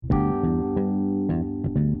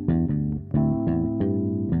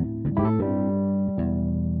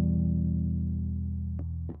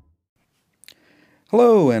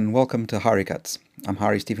Hello and welcome to Hari Cuts. I'm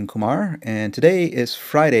Hari Stephen Kumar, and today is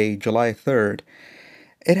Friday, July 3rd.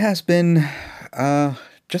 It has been uh,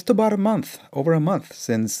 just about a month, over a month,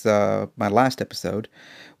 since my last episode,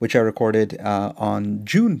 which I recorded on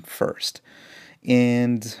June 1st.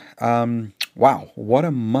 And wow, what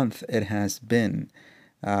a month it has been.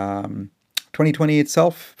 Um, 2020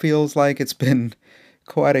 itself feels like it's been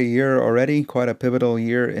quite a year already, quite a pivotal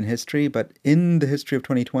year in history. But in the history of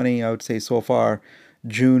 2020, I would say so far,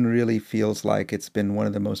 June really feels like it's been one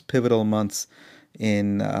of the most pivotal months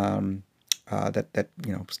in that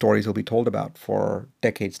stories will be told about for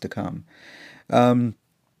decades to come. Um,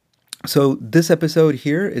 so this episode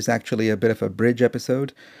here is actually a bit of a bridge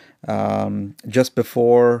episode. Just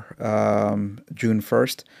before June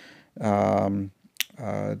 1st, um,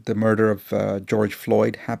 the murder of George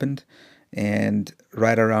Floyd happened. And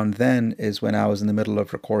right around then is when I was in the middle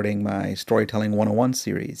of recording my Storytelling 101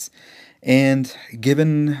 series. And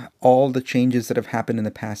given all the changes that have happened in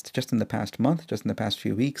the past, just in the past month, just in the past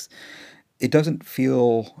few weeks, it doesn't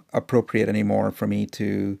feel appropriate anymore for me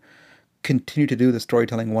to continue to do the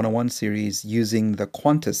Storytelling 101 series using the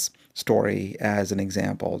Qantas story as an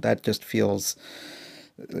example. That just feels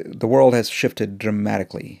the world has shifted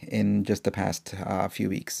dramatically in just the past few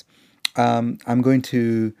weeks. I'm going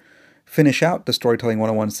to finish out the Storytelling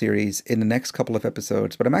 101 series in the next couple of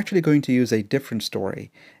episodes, but I'm actually going to use a different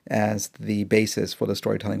story as the basis for the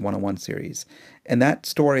Storytelling 101 series. And that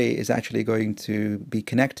story is actually going to be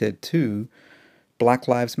connected to Black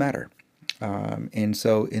Lives Matter. And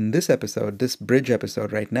so in this episode, this bridge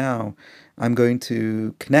episode right now, I'm going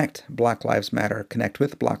to connect with Black Lives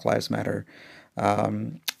Matter,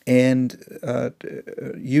 and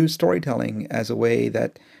use storytelling as a way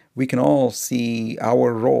that we can all see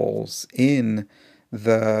our roles in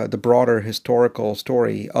the broader historical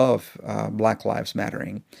story of Black Lives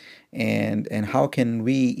Mattering, and how can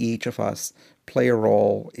we each of us play a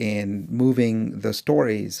role in moving the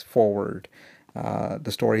stories forward,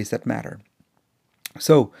 the stories that matter.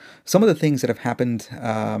 So, some of the things that have happened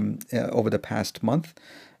over the past month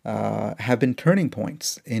have been turning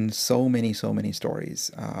points in so many stories.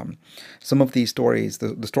 Some of these stories,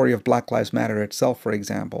 the story of Black Lives Matter itself, for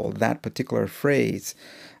example, that particular phrase,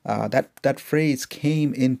 that phrase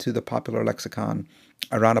came into the popular lexicon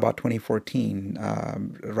around about 2014,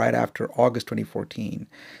 right after August 2014,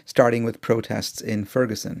 starting with protests in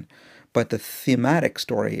Ferguson. But the thematic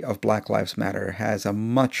story of Black Lives Matter has a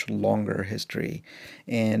much longer history,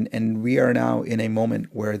 and we are now in a moment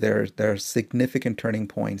where there are significant turning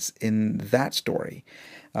points in that story.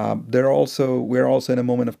 We're also in a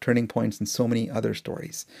moment of turning points in so many other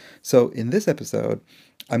stories. So in this episode,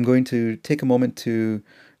 I'm going to take a moment to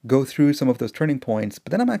go through some of those turning points, but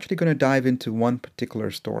then I'm actually going to dive into one particular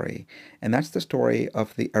story, and that's the story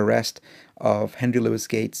of the arrest of Henry Louis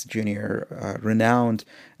Gates Jr., a renowned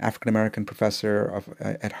African American professor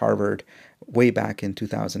at Harvard, way back in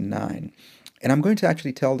 2009. And I'm going to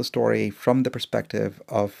actually tell the story from the perspective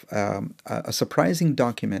of a surprising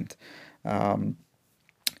document, um,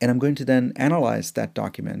 and I'm going to then analyze that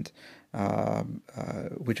document,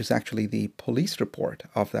 which is actually the police report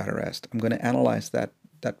of that arrest. I'm going to analyze that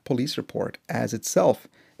police report as itself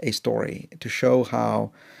a story to show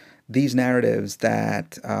how these narratives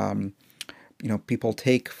that people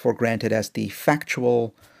take for granted as the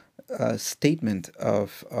factual statement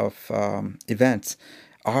of events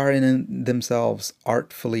are in themselves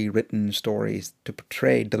artfully written stories to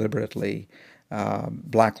portray deliberately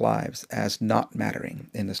Black lives as not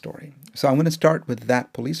mattering in the story. So I'm going to start with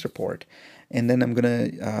that police report, and then I'm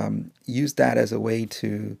going to use that as a way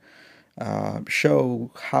to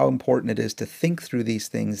show how important it is to think through these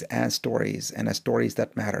things as stories and as stories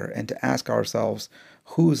that matter, and to ask ourselves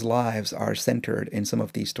whose lives are centered in some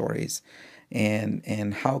of these stories,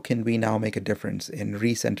 and how can we now make a difference in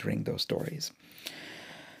recentering those stories.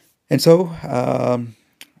 And so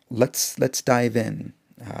let's dive in.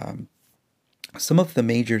 Some of the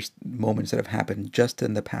major moments that have happened just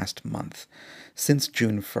in the past month, since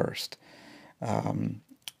June 1st.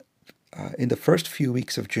 In the first few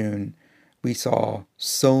weeks of June, we saw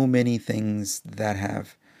so many things that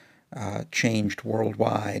have changed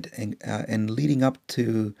worldwide, and leading up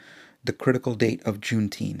to the critical date of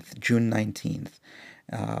Juneteenth, June 19th.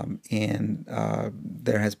 And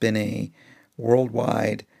there has been a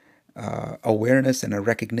worldwide awareness and a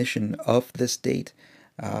recognition of this date,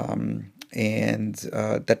 and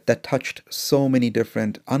that touched so many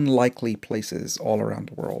different unlikely places all around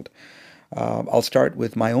the world. I'll start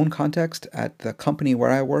with my own context at the company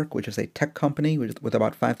where I work, which is a tech company with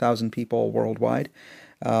about 5,000 people worldwide.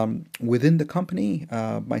 Within the company,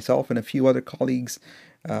 myself and a few other colleagues,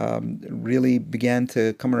 really began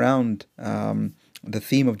to come around the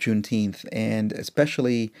theme of Juneteenth, and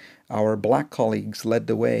especially our black colleagues led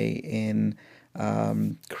the way in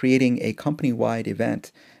creating a company-wide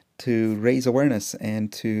event to raise awareness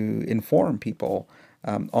and to inform people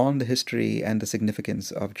on the history and the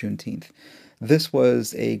significance of Juneteenth. This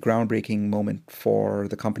was a groundbreaking moment for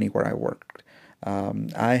the company where I worked.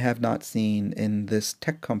 I have not seen in this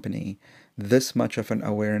tech company this much of an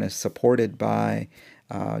awareness supported by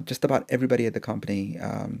just about everybody at the company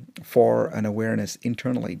for an awareness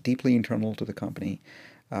internally, deeply internal to the company,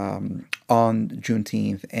 on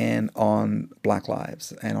Juneteenth and on Black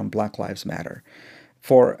Lives and on Black Lives Matter.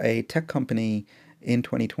 For a tech company in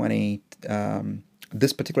 2020,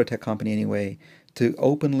 this particular tech company anyway, to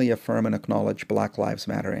openly affirm and acknowledge Black Lives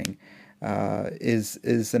Mattering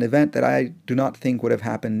is an event that I do not think would have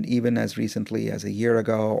happened even as recently as a year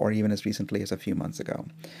ago or even as recently as a few months ago.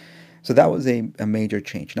 So that was a major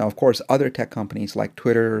change. Now, of course, other tech companies like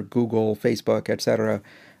Twitter, Google, Facebook, etc.,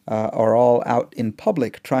 are all out in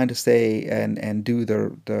public trying to say and do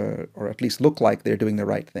or at least look like they're doing the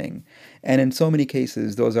right thing. And in so many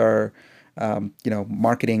cases, those are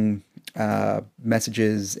marketing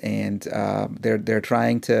messages, and they're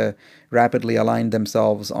trying to rapidly align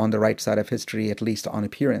themselves on the right side of history, at least on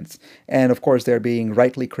appearance. And of course, they're being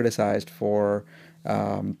rightly criticized for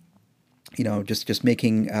just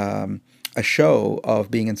making a show of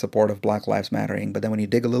being in support of Black Lives Mattering. But then when you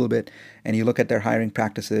dig a little bit and you look at their hiring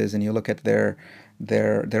practices and you look at their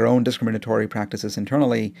own discriminatory practices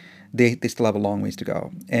internally, they still have a long ways to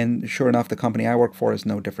go. And sure enough, the company I work for is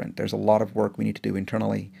no different. There's a lot of work we need to do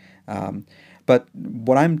internally. But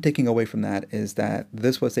what I'm taking away from that is that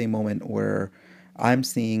this was a moment where I'm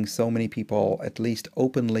seeing so many people, at least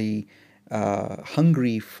openly,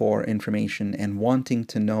 hungry for information and wanting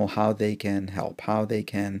to know how they can help, how they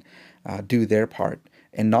can do their part,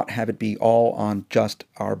 and not have it be all on just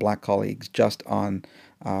our black colleagues, just on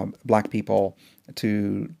black people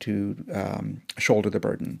to shoulder the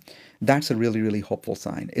burden. That's a really, really hopeful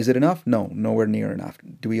sign. Is it enough? No, nowhere near enough.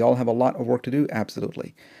 Do we all have a lot of work to do?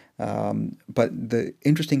 Absolutely. But the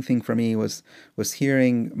interesting thing for me was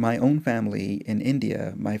hearing my own family in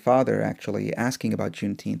India, my father actually asking about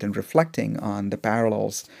Juneteenth and reflecting on the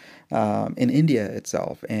parallels in India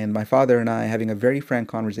itself, and my father and I having a very frank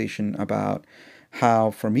conversation about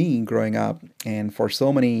how, for me growing up, and for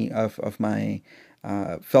so many of my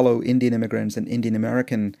fellow Indian immigrants and Indian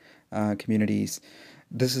American communities,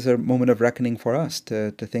 this is a moment of reckoning for us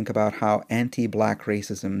to think about how anti-black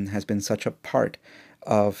racism has been such a part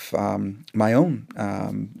of my own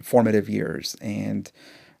formative years, and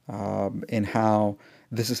how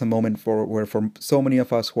this is a moment where for so many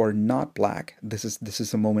of us who are not black, this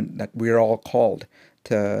is a moment that we're all called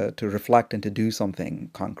to reflect and to do something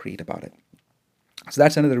concrete about it. So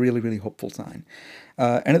that's another really, really hopeful sign.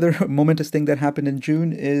 Another momentous thing that happened in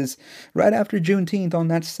June is right after Juneteenth on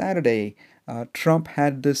that Saturday, Trump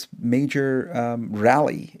had this major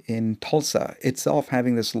rally in Tulsa, itself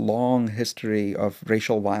having this long history of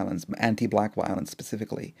racial violence, anti-black violence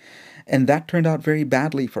specifically. And that turned out very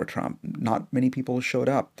badly for Trump. Not many people showed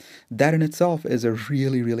up. That in itself is a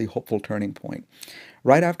really, really hopeful turning point.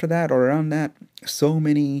 Right after that, or around that, so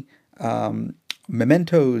many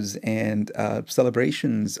mementos and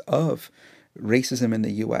celebrations of racism in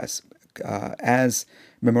the U.S. As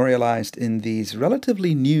memorialized in these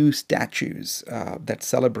relatively new statues that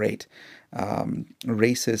celebrate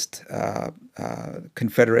racist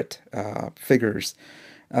Confederate figures.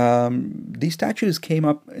 These statues came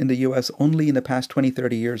up in the U.S. only in the past 20,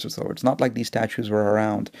 30 years or so. It's not like these statues were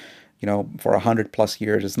around, for 100+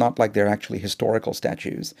 years. It's not like they're actually historical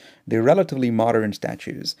statues. They're relatively modern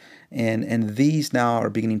statues, and these now are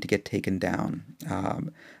beginning to get taken down.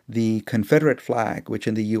 The Confederate flag, which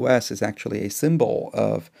in the U.S. is actually a symbol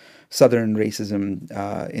of Southern racism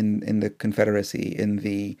in the Confederacy, in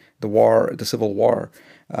the war, the Civil War.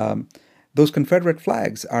 Those Confederate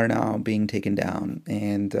flags are now being taken down,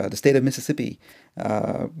 and the state of Mississippi,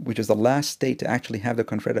 which is the last state to actually have the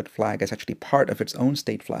Confederate flag as actually part of its own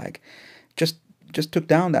state flag, just took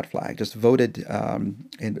down that flag, just voted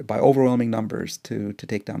by overwhelming numbers to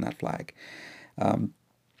take down that flag.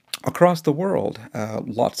 Across the world,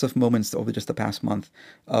 lots of moments over just the past month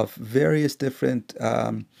of various different,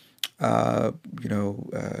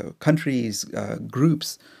 countries,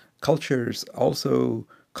 groups, cultures also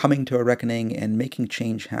coming to a reckoning and making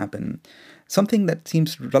change happen. Something that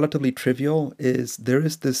seems relatively trivial is there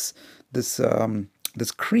is this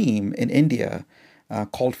cream in India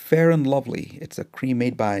called Fair and Lovely. It's a cream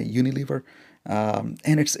made by Unilever. And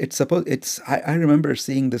it's supposed it's I remember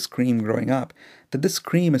seeing this cream growing up, that this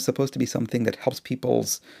cream is supposed to be something that helps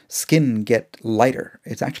people's skin get lighter.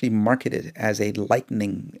 It's actually marketed as a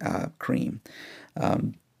lightening cream.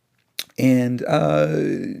 Um, and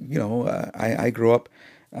I grew up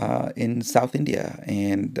in South India,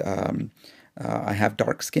 and I have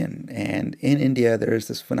dark skin. And in India, there is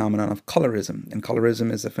this phenomenon of colorism, and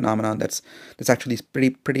colorism is a phenomenon that's actually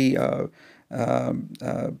pretty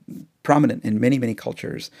prominent in many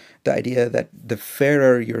cultures. The idea that the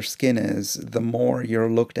fairer your skin is, the more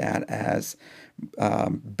you're looked at as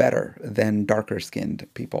better than darker skinned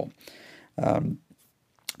people. Um,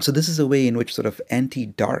 so this is a way in which sort of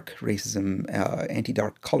anti-dark racism,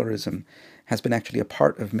 anti-dark colorism has been actually a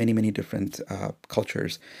part of many different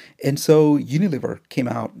cultures. And so Unilever came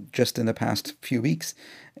out just in the past few weeks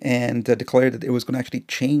and declared that it was going to actually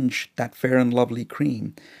change that Fair and Lovely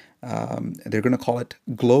cream. They're going to call it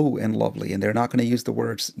Glow and Lovely, and they're not going to use the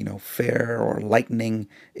words, fair or lightening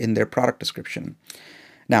in their product description.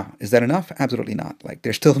 Now, is that enough? Absolutely not. Like,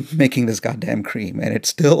 they're still making this goddamn cream, and it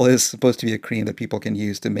still is supposed to be a cream that people can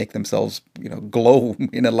use to make themselves, glow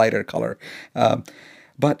in a lighter color. Um,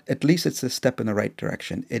 but at least it's a step in the right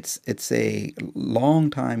direction. It's a long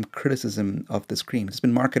time criticism of this cream. It's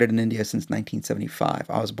been marketed in India since 1975.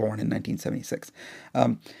 I was born in 1976,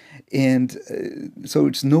 um, and so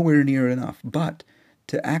it's nowhere near enough. But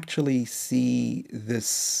to actually see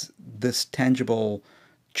this tangible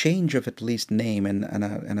change of at least name,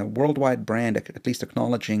 and a worldwide brand at least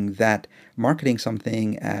acknowledging that marketing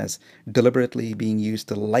something as deliberately being used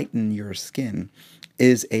to lighten your skin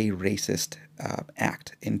is a racist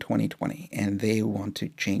act in 2020, and they want to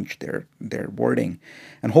change their wording,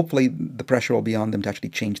 and hopefully the pressure will be on them to actually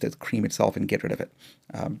change the cream itself and get rid of it.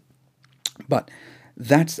 Um, but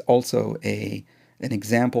that's also an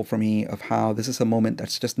example for me of how this is a moment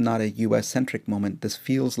that's just not a U.S. centric moment. This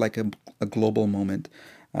feels like a global moment,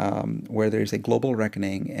 where there's a global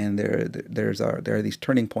reckoning, and there are these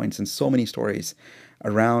turning points in so many stories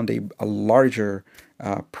around a larger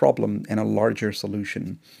problem and a larger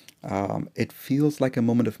solution. It feels like a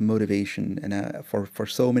moment of motivation, and for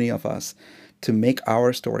so many of us to make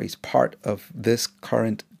our stories part of this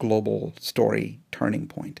current global story turning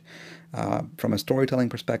point. From a storytelling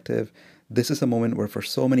perspective, this is a moment where, for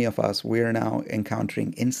so many of us, we are now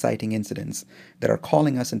encountering inciting incidents that are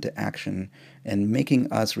calling us into action and making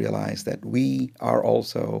us realize that we are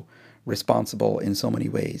also responsible in so many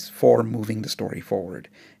ways for moving the story forward,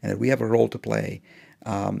 and that we have a role to play.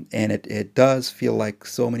 And it does feel like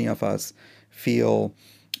so many of us feel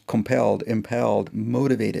compelled, impelled,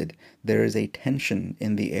 motivated. There is a tension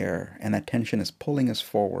in the air, and that tension is pulling us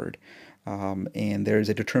forward. And there is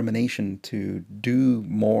a determination to do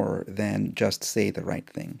more than just say the right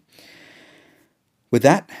thing. With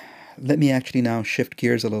that, let me actually now shift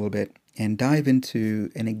gears a little bit and dive into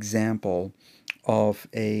an example of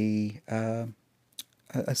a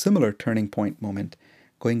similar turning point moment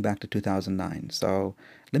going back to 2009. So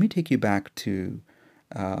let me take you back to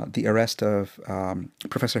the arrest of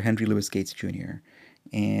Professor Henry Louis Gates Jr.,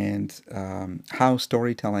 and how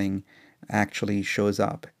storytelling actually shows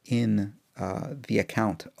up in the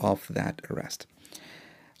account of that arrest.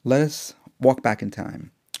 Let us walk back in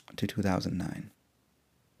time to 2009.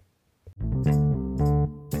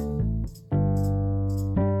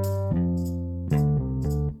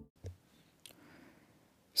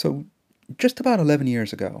 So, just about 11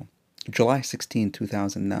 years ago, July 16,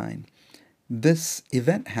 2009, this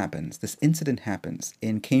incident happens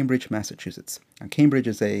in Cambridge, Massachusetts. Now, Cambridge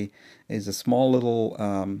is a small little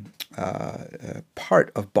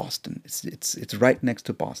part of Boston. It's right next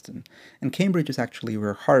to Boston, and Cambridge is actually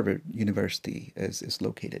where Harvard University is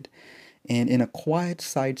located. And in a quiet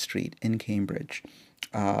side street in Cambridge,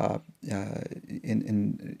 in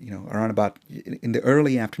around about in the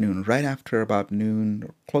early afternoon, right after about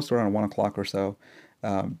noon, close to around 1 o'clock or so,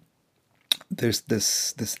 um, there's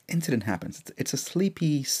this incident happens. It's a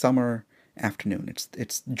sleepy summer afternoon.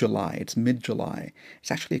 It's July. It's mid-July.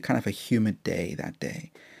 It's actually kind of a humid day that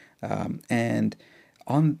day, and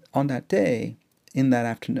on that day, on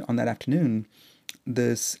that afternoon,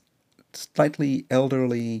 this slightly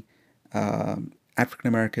elderly African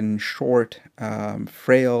American, short,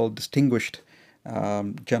 frail, distinguished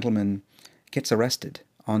gentleman gets arrested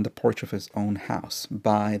on the porch of his own house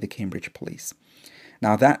by the Cambridge police.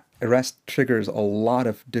 Now, that arrest triggers a lot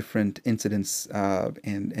of different incidents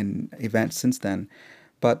and events since then.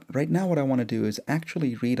 But right now, what I want to do is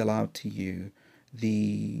actually read aloud to you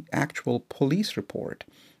the actual police report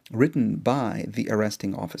written by the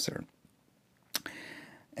arresting officer.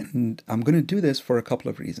 And I'm going to do this for a couple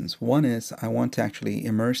of reasons. One is I want to actually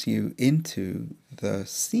immerse you into the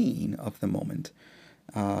scene of the moment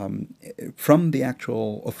um, from the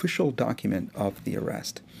actual official document of the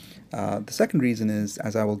arrest. The second reason is,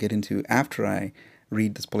 as I will get into after I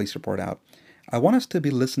read this police report out, I want us to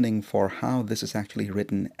be listening for how this is actually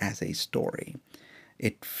written as a story.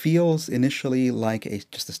 It feels initially like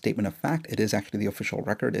just a statement of fact. It is actually the official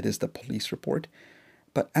record, it is the police report.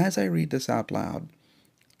 But as I read this out loud,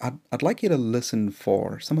 I'd like you to listen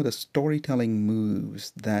for some of the storytelling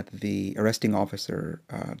moves that the arresting officer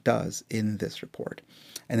does in this report.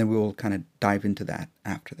 And then we will kind of dive into that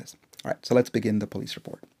after this. All right, so let's begin the police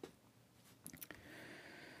report.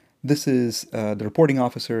 This is the reporting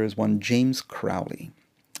officer is one James Crowley.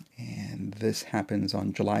 And this happens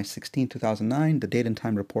on July 16, 2009. The date and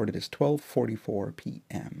time reported is 12:44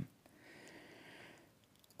 p.m.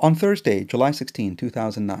 On Thursday, July 16,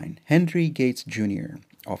 2009, Henry Gates Jr.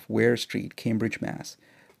 of Ware Street, Cambridge, Mass.,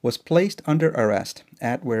 was placed under arrest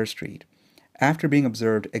at Ware Street after being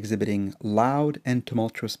observed exhibiting loud and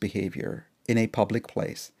tumultuous behavior in a public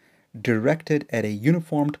place directed at a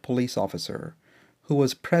uniformed police officer who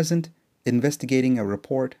was present investigating a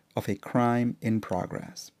report of a crime in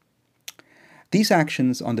progress. These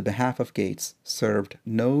actions on the behalf of Gates served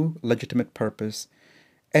no legitimate purpose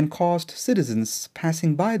and caused citizens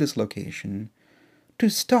passing by this location to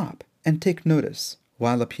stop and take notice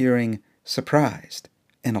while appearing surprised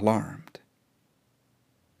and alarmed.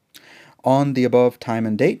 On the above time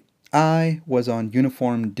and date, I was on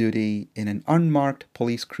uniformed duty in an unmarked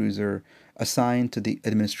police cruiser assigned to the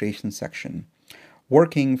administration section,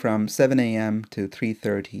 working from 7 a.m. to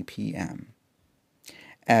 3:30 p.m.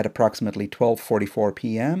 At approximately 12:44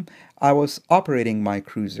 p.m., I was operating my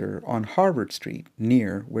cruiser on Harvard Street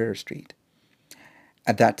near Ware Street.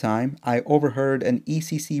 At that time, I overheard an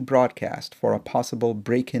ECC broadcast for a possible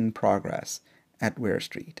break-in progress at Ware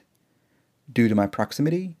Street. Due to my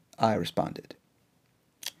proximity, I responded.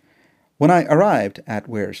 When I arrived at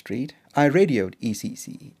Ware Street, I radioed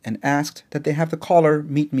ECC and asked that they have the caller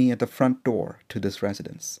meet me at the front door to this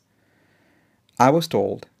residence. I was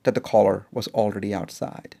told that the caller was already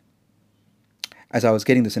outside. As I was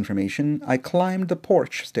getting this information, I climbed the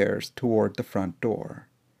porch stairs toward the front door.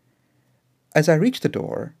 As I reached the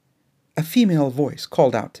door, a female voice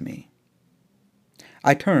called out to me.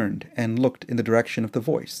 I turned and looked in the direction of the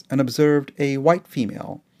voice and observed a white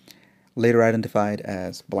female, later identified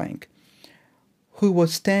as blank, who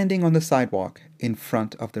was standing on the sidewalk in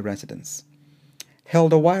front of the residence,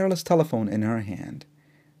 held a wireless telephone in her hand,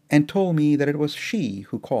 and told me that it was she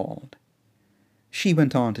who called. She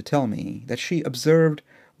went on to tell me that she observed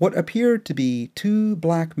what appeared to be two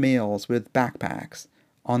black males with backpacks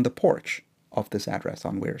on the porch of this address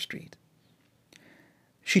on Ware Street.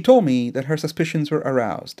 She told me that her suspicions were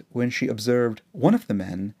aroused when she observed one of the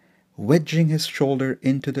men wedging his shoulder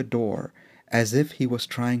into the door as if he was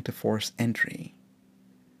trying to force entry.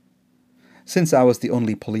 Since I was the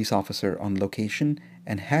only police officer on location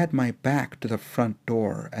and had my back to the front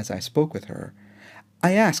door as I spoke with her,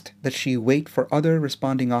 I asked that she wait for other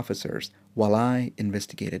responding officers while I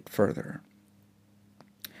investigated further.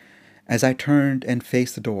 As I turned and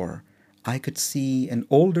faced the door, I could see an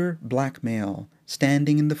older black male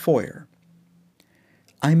standing in the foyer.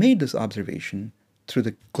 I made this observation through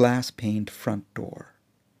the glass-paned front door.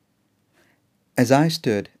 As I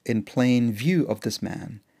stood in plain view of this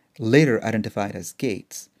man, later identified as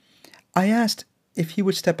Gates, I asked if he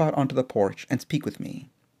would step out onto the porch and speak with me.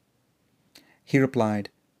 He replied,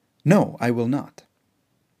 "No, I will not."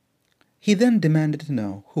 He then demanded to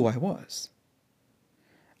know who I was.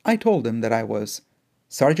 I told him that I was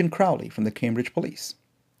Sergeant Crowley from the Cambridge Police,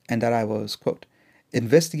 and that I was, quote,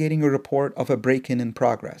 investigating a report of a break-in in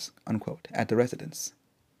progress, unquote, at the residence.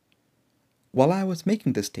 While I was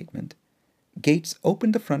making this statement, Gates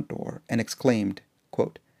opened the front door and exclaimed,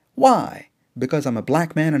 quote, "Why? Because I'm a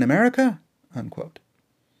black man in America?" unquote.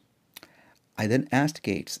 I then asked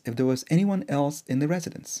Gates if there was anyone else in the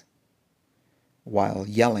residence. While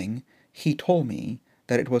yelling, he told me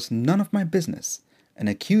that it was none of my business and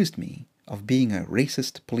accused me of being a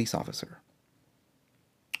racist police officer.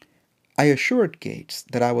 I assured Gates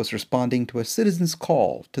that I was responding to a citizen's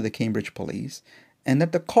call to the Cambridge Police and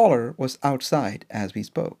that the caller was outside as we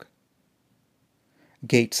spoke.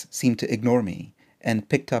 Gates seemed to ignore me and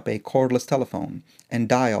picked up a cordless telephone and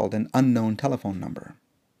dialed an unknown telephone number.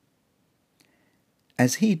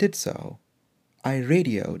 As he did so, I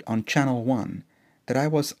radioed on Channel 1 that I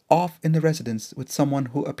was off in the residence with someone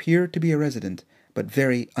who appeared to be a resident but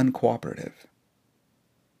very uncooperative.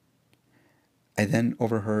 I then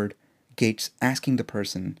overheard Gates asking the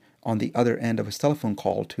person on the other end of his telephone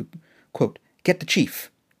call to, quote, get the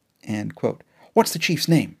chief, and, quote, what's the chief's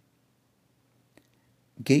name?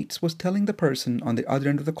 Gates was telling the person on the other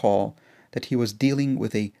end of the call that he was dealing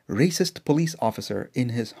with a racist police officer in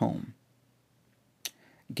his home.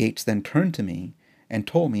 Gates then turned to me and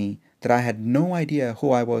told me that I had no idea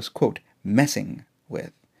who I was, quote, messing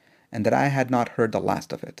with, and that I had not heard the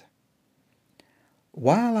last of it.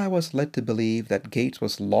 While I was led to believe that Gates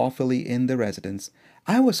was lawfully in the residence,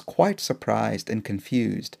 I was quite surprised and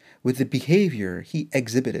confused with the behavior he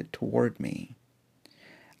exhibited toward me.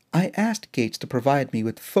 I asked Gates to provide me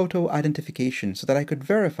with photo identification so that I could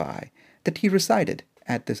verify that he resided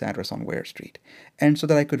at this address on Ware Street, and so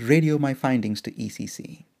that I could radio my findings to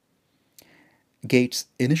ECC. Gates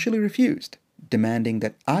initially refused, demanding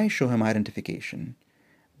that I show him identification,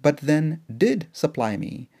 but then did supply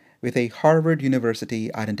me with a Harvard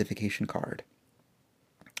University identification card.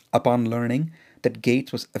 Upon learning that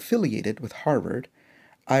Gates was affiliated with Harvard,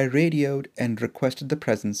 I radioed and requested the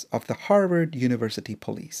presence of the Harvard University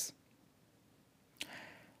Police.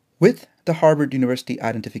 With the Harvard University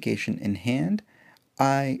identification in hand,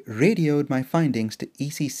 I radioed my findings to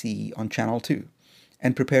ECC on Channel 2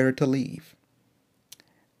 and prepared to leave.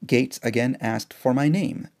 Gates again asked for my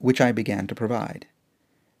name, which I began to provide.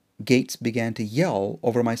 Gates began to yell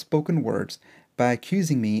over my spoken words by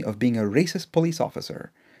accusing me of being a racist police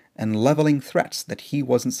officer and leveling threats that he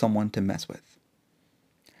wasn't someone to mess with.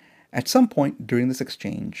 At some point during this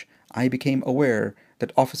exchange, I became aware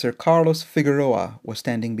that Officer Carlos Figueroa was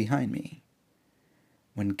standing behind me.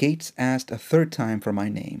 When Gates asked a third time for my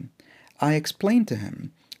name, I explained to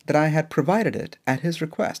him that I had provided it at his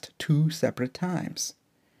request 2 separate times.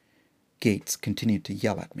 Gates continued to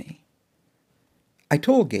yell at me. I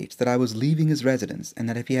told Gates that I was leaving his residence and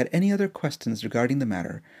that if he had any other questions regarding the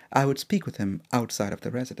matter, I would speak with him outside of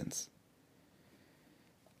the residence.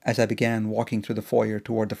 As I began walking through the foyer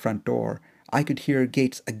toward the front door, I could hear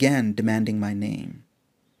Gates again demanding my name.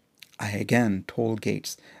 I again told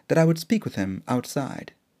Gates that I would speak with him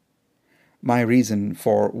outside. My reason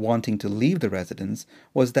for wanting to leave the residence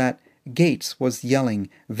was that Gates was yelling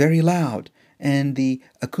very loud, and the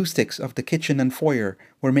acoustics of the kitchen and foyer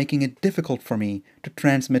were making it difficult for me to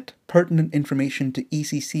transmit pertinent information to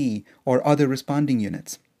ECC or other responding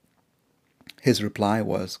units. His reply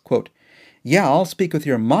was, quote, yeah, I'll speak with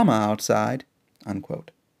your mama outside, unquote.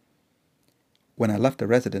 When I left the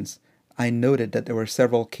residence, I noted that there were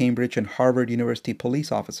several Cambridge and Harvard University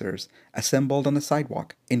police officers assembled on the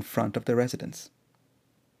sidewalk in front of the residence.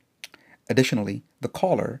 Additionally, the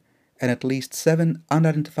caller and at least 7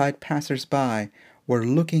 unidentified passers-by were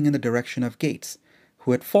looking in the direction of Gates,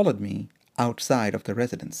 who had followed me outside of the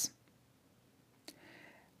residence.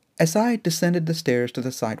 As I descended the stairs to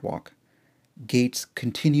the sidewalk, Gates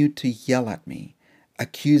continued to yell at me,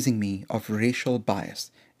 accusing me of racial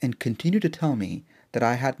bias, and continued to tell me that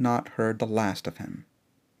I had not heard the last of him.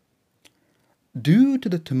 Due to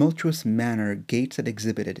the tumultuous manner Gates had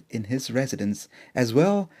exhibited in his residence, as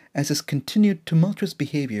well as his continued tumultuous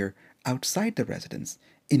behavior outside the residence,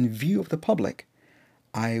 in view of the public,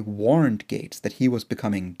 I warned Gates that he was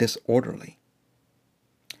becoming disorderly.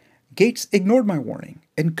 Gates ignored my warning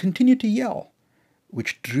and continued to yell,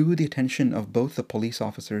 which drew the attention of both the police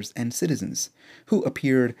officers and citizens, who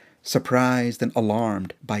appeared surprised and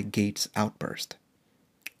alarmed by Gates' outburst.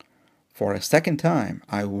 For a second time,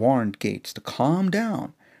 I warned Gates to calm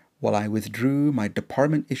down while I withdrew my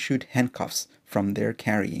department-issued handcuffs from their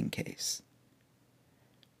carrying case.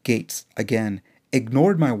 Gates again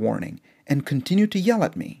ignored my warning and continued to yell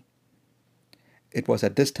at me. It was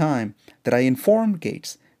at this time that I informed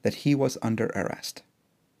Gates that he was under arrest.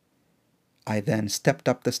 I then stepped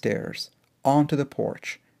up the stairs, onto the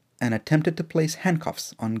porch, and attempted to place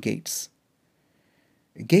handcuffs on Gates.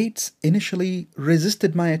 Gates initially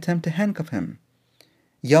resisted my attempt to handcuff him,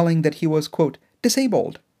 yelling that he was, quote,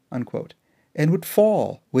 disabled, unquote, and would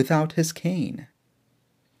fall without his cane.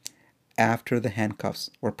 After the handcuffs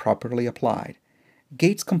were properly applied,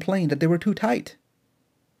 Gates complained that they were too tight.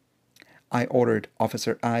 I ordered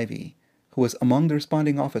Officer Ivy, who was among the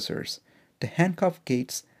responding officers, to handcuff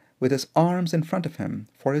Gates with his arms in front of him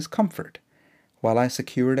for his comfort, while I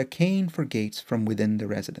secured a cane for Gates from within the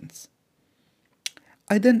residence.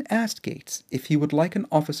 I then asked Gates if he would like an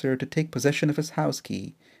officer to take possession of his house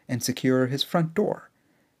key and secure his front door,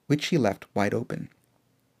 which he left wide open.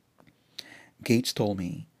 Gates told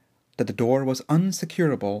me that the door was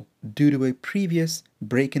unsecurable due to a previous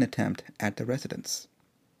break-in attempt at the residence.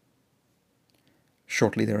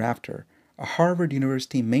 Shortly thereafter, a Harvard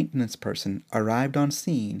University maintenance person arrived on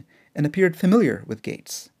scene and appeared familiar with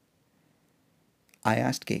Gates. I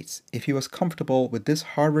asked Gates if he was comfortable with this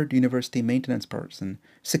Harvard University maintenance person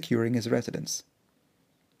securing his residence.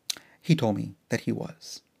 He told me that he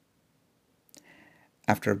was.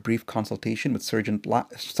 After a brief consultation with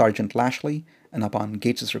Sergeant Lashley, and upon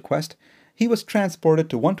Gates's request, he was transported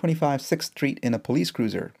to 125 6th Street in a police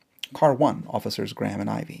cruiser, Car 1, Officers Graham and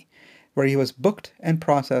Ivy, where he was booked and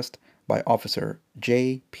processed by Officer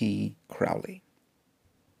J.P. Crowley.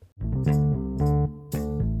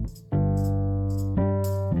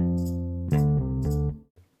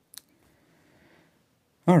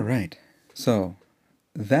 All right, so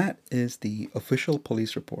that is the official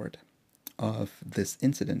police report of this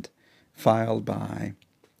incident filed by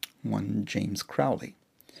one James Crowley.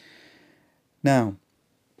 Now,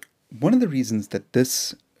 one of the reasons that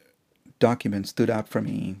this document stood out for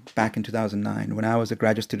me back in 2009 when I was a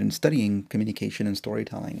graduate student studying communication and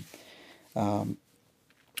storytelling,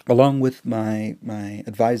 along with my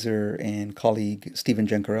advisor and colleague Stephen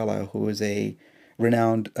Gencarella, who is a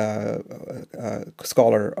renowned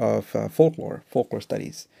scholar of folklore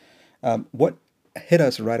studies. What hit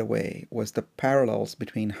us right away was the parallels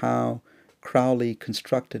between how Crowley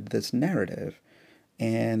constructed this narrative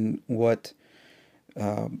and what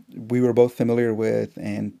we were both familiar with,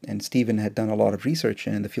 and Stephen had done a lot of research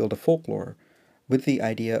in the field of folklore, with the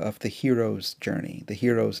idea of the hero's journey, the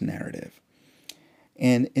hero's narrative.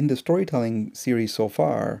 And in the storytelling series so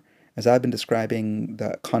far, as I've been describing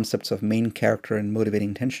the concepts of main character and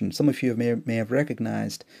motivating tension, some of you may have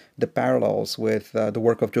recognized the parallels with the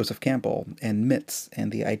work of Joseph Campbell and myths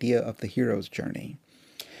and the idea of the hero's journey.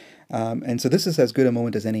 And so this is as good a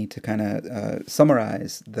moment as any to kind of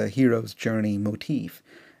summarize the hero's journey motif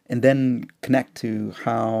and then connect to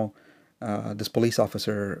how this police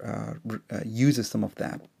officer uses some of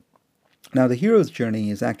that. Now, the hero's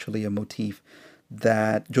journey is actually a motif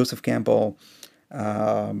that Joseph Campbell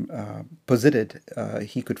posited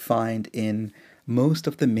he could find in most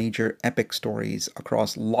of the major epic stories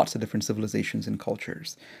across lots of different civilizations and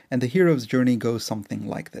cultures. And the hero's journey goes something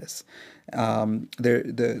like this.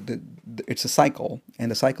 It's a cycle,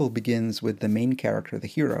 and the cycle begins with the main character, the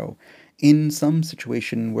hero, in some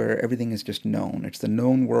situation where everything is just known. It's the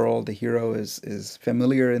known world. The hero is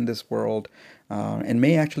familiar in this world, and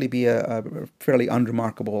may actually be a fairly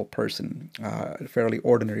unremarkable person, a fairly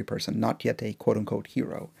ordinary person, not yet a quote-unquote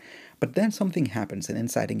hero. But then something happens, an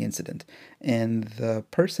inciting incident, and the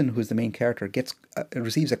person who's the main character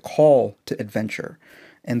receives a call to adventure.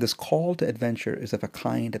 And this call to adventure is of a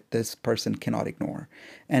kind that this person cannot ignore.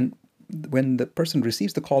 And when the person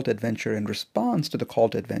receives the call to adventure and responds to the call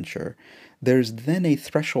to adventure, there's then a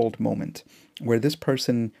threshold moment where this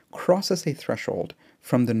person crosses a threshold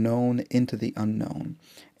from the known into the unknown.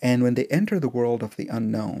 And when they enter the world of the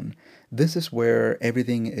unknown, this is where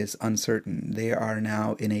everything is uncertain. They are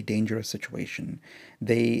now in a dangerous situation.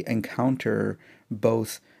 They encounter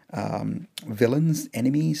both villains,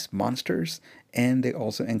 enemies, monsters, and they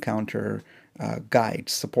also encounter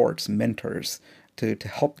guides, supports, mentors to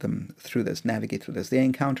help them through this, navigate through this. They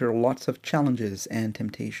encounter lots of challenges and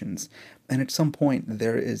temptations. And at some point,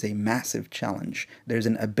 there is a massive challenge. There's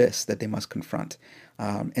an abyss that they must confront.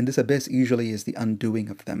 And this abyss usually is the undoing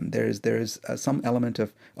of them. There's some element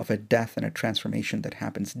of a death and a transformation that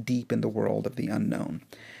happens deep in the world of the unknown.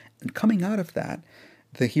 And coming out of that,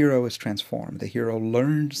 the hero is transformed. The hero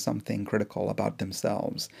learns something critical about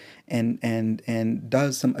themselves and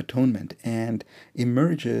does some atonement and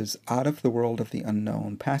emerges out of the world of the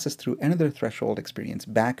unknown, passes through another threshold experience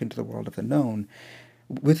back into the world of the known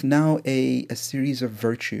with now a series of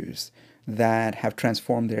virtues that have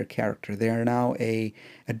transformed their character. They are now a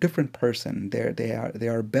different person. They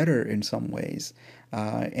are better in some ways,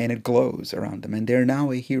 and it glows around them. And they're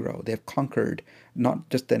now a hero. They've conquered not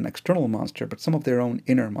just an external monster, but some of their own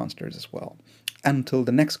inner monsters as well, until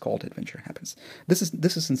the next call to adventure happens. This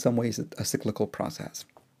is in some ways a cyclical process.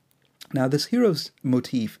 Now, this hero's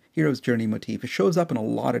journey motif, it shows up in a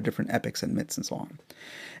lot of different epics and myths and so on.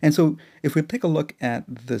 And so if we take a look at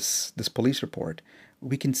this police report,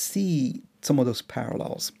 we can see some of those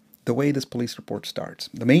parallels. The way this police report starts.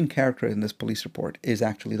 The main character in this police report is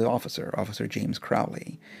actually the Officer James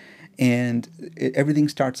Crowley. And everything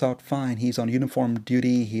starts out fine. He's on uniform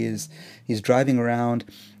duty. He's driving around,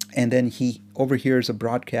 and then he overhears a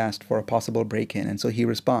broadcast for a possible break-in, and so he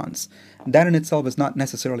responds. That in itself is not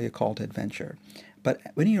necessarily a call to adventure. But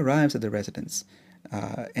when he arrives at the residence,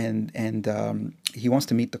 and he wants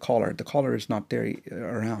to meet the caller is not there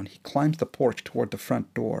around. He climbs the porch toward the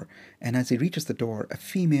front door, and as he reaches the door, a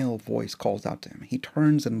female voice calls out to him. He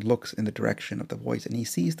turns and looks in the direction of the voice, and he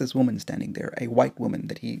sees this woman standing there, a white woman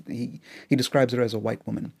that he describes her as a white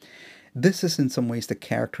woman. This is in some ways the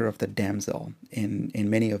character of the damsel in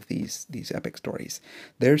many of these epic stories.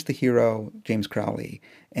 There's the hero, James Crowley,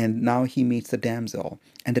 and now he meets the damsel.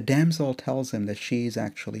 And the damsel tells him that she's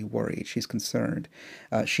actually worried, she's concerned.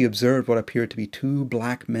 She observed what appeared to be two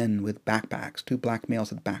black men with backpacks, two black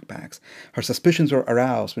males with backpacks. Her suspicions were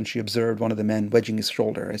aroused when she observed one of the men wedging his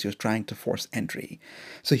shoulder as he was trying to force entry.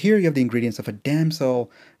 So here you have the ingredients of a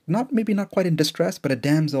damsel, not maybe not quite in distress, but a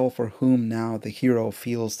damsel for whom now the hero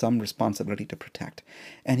feels some responsibility to protect.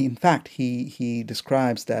 And in fact, he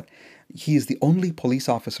describes that he is the only police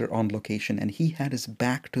officer on location, and he had his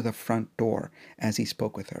back to the front door as he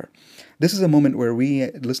spoke with her. This is a moment where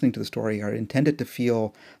we, listening to the story, are intended to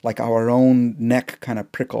feel like our own neck kind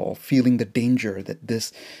of prickle, feeling the danger that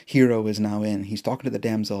this hero is now in. He's talking to the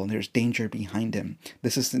damsel, and there's danger behind him.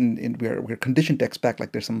 This is we're conditioned to expect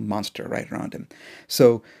like there's some monster right around him.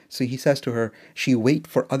 So he says to her, "She wait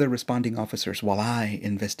for other responding officers while I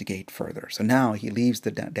investigate further." So now he leaves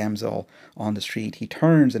the damsel on the street. He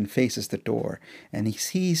turns and faces the door, and he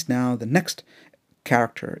sees now the next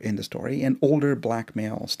character in the story, an older black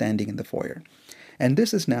male standing in the foyer. And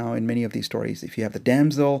this is now, in many of these stories, if you have the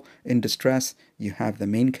damsel in distress, you have the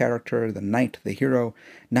main character, the knight, the hero.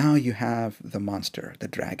 Now you have the monster, the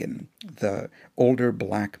dragon, the older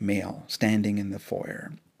black male standing in the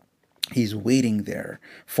foyer. He's waiting there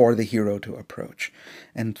for the hero to approach.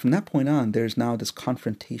 And from that point on, there's now this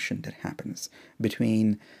confrontation that happens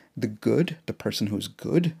between the good, the person who's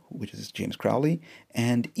good, which is James Crowley,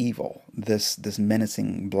 and evil, this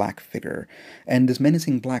menacing black figure. And this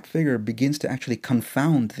menacing black figure begins to actually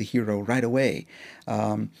confound the hero right away,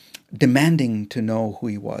 demanding to know who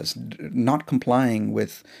he was, not complying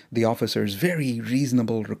with the officer's very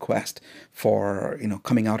reasonable request for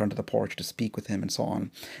coming out onto the porch to speak with him and so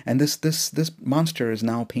on. And this monster is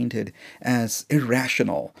now painted as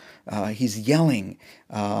irrational. He's yelling.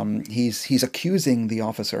 He's accusing the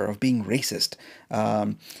officer of being racist.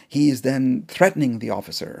 He is then threatening the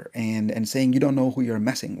officer and saying, "You don't know who you're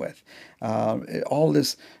messing with." All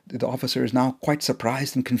this, the officer is now quite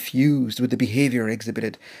surprised and confused with the behavior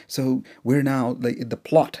exhibited. So we're now, the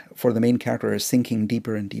plot for the main character is sinking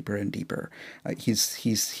deeper and deeper and deeper. He's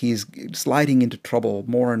sliding into trouble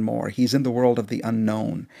more and more. He's in the world of the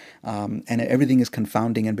unknown, and everything is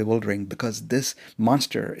confounding and bewildering because this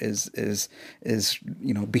monster is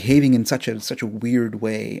behaving in such a weird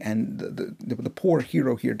way, and the poor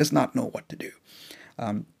hero here does not know what to do.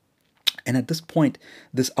 And at this point,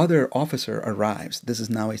 this other officer arrives. This is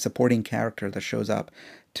now a supporting character that shows up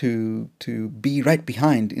to be right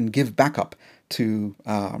behind and give backup to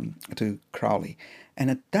Crowley. And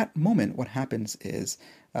at that moment, what happens is,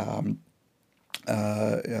 the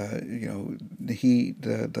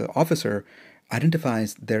officer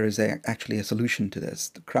identifies there is actually a solution to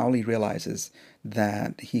this. Crowley realizes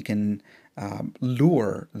that he can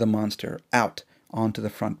lure the monster out onto the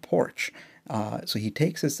front porch. So he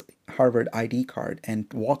takes his Harvard ID card and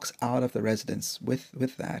walks out of the residence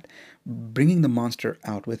with that, bringing the monster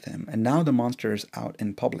out with him. And now the monster is out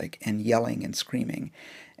in public and yelling and screaming.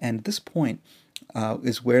 And at this point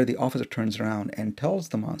is where the officer turns around and tells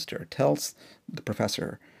the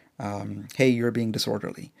professor, "Hey, you're being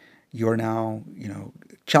disorderly." You're now,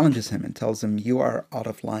 challenges him and tells him, "You are out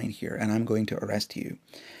of line here, and I'm going to arrest you."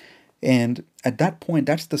 And at that point,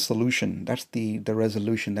 that's the solution. That's the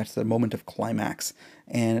resolution. That's the moment of climax.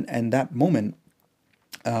 And that moment,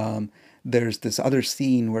 there's this other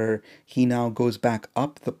scene where he now goes back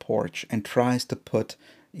up the porch and tries to put,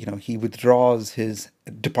 he withdraws his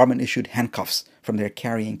department-issued handcuffs from their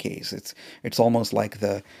carrying case. It's almost like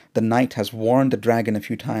the knight has warned the dragon a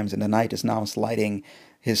few times, and the knight is now sliding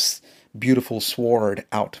his beautiful sword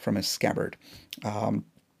out from his scabbard.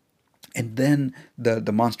 And then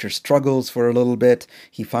the monster struggles for a little bit.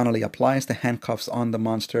 He finally applies the handcuffs on the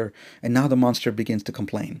monster, and now the monster begins to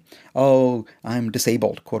complain. "Oh, I'm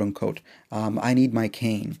disabled, quote unquote. I need my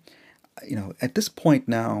cane." At this point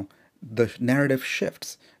now, the narrative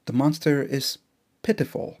shifts. The monster is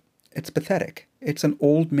pitiful. It's pathetic. It's an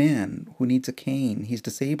old man who needs a cane. He's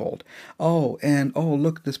disabled. Oh,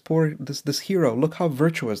 look, this hero. Look how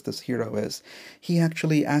virtuous this hero is. He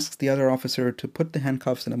actually asks the other officer to put the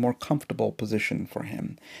handcuffs in a more comfortable position for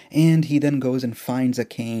him. And he then goes and finds a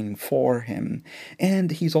cane for him. And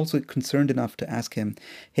he's also concerned enough to ask him,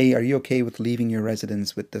 "Hey, are you okay with leaving your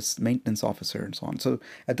residence with this maintenance officer?" and so on. So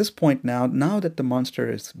at this point now that the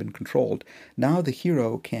monster has been controlled, now the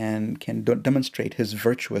hero can demonstrate his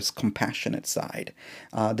virtuous, compassionate side.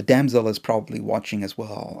 The damsel is probably watching as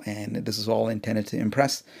well, and this is all intended to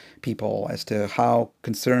impress people as to how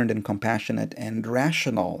concerned and compassionate and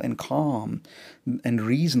rational and calm and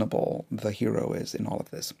reasonable the hero is in all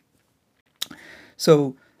of this.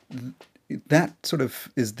 So that sort of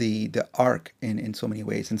is the arc in so many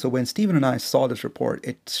ways. And so when Stephen and I saw this report,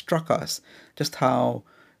 it struck us just how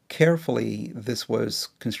carefully this was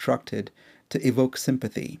constructed to evoke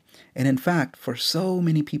sympathy. And in fact, for so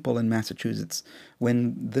many people in Massachusetts,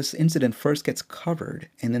 when this incident first gets covered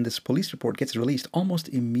and then this police report gets released almost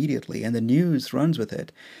immediately and the news runs with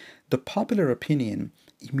it, the popular opinion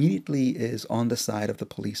immediately is on the side of the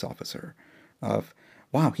police officer of,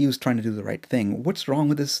 wow, he was trying to do the right thing. What's wrong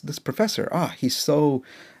with this professor? Ah, he's so,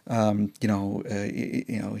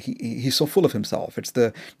 he's so full of himself. It's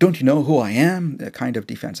the "don't you know who I am" kind of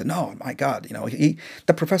defense. And no, my God,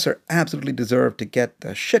 the professor absolutely deserved to get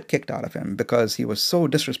the shit kicked out of him because he was so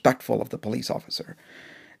disrespectful of the police officer.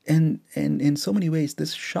 And in so many ways,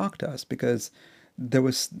 this shocked us because there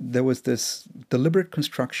was this deliberate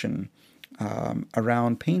construction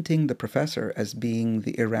around painting the professor as being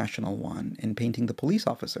the irrational one and painting the police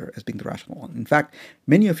officer as being the rational one. In fact,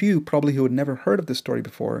 many of you probably who had never heard of this story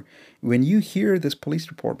before, when you hear this police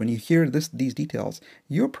report, when you hear these details,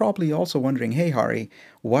 you're probably also wondering, hey, Hari,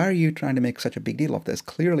 why are you trying to make such a big deal of this?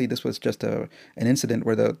 Clearly, this was just an incident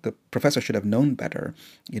where the professor should have known better,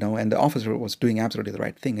 and the officer was doing absolutely the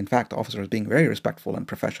right thing. In fact, the officer was being very respectful and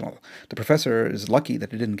professional. The professor is lucky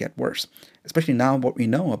that it didn't get worse, especially now what we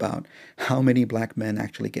know about how many black men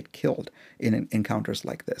actually get killed in encounters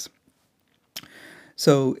like this.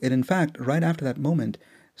 So, and in fact, right after that moment,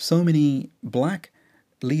 so many black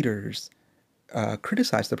leaders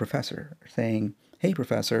criticized the professor, saying, "Hey,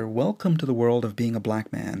 professor, welcome to the world of being a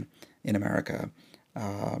black man in America.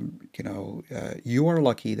 You are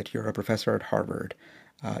lucky that you're a professor at Harvard.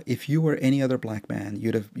 If you were any other black man,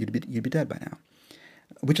 you'd be dead by now."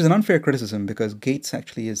 Which is an unfair criticism because Gates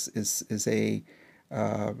actually is a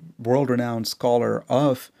world-renowned scholar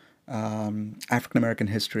of African American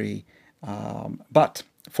history. But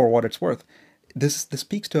for what it's worth, this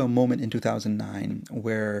speaks to a moment in 2009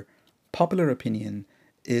 where popular opinion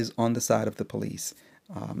is on the side of the police,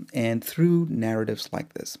 and through narratives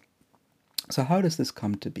like this. So how does this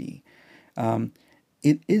come to be? Um,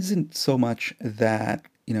 it isn't so much that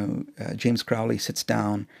James Crowley sits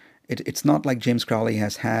down. It's not like James Crowley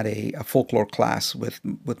has had a folklore class with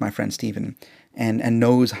my friend Stephen and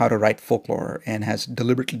knows how to write folklore and has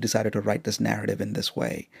deliberately decided to write this narrative in this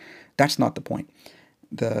way. That's not the point.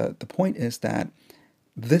 The point is that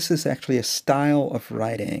this is actually a style of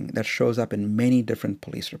writing that shows up in many different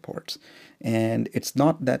police reports. And it's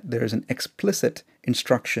not that there's an explicit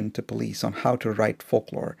instruction to police on how to write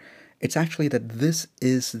folklore. It's actually that this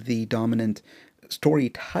is the dominant story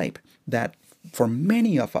type that for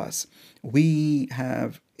many of us, we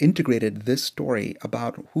have integrated this story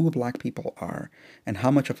about who black people are and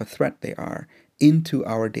how much of a threat they are into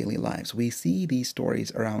our daily lives. We see these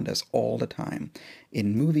stories around us all the time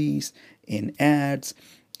in movies, in ads,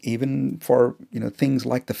 even for things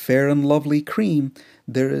like the Fair and Lovely cream.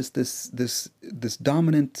 There is this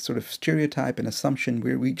dominant sort of stereotype and assumption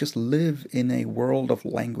where we just live in a world of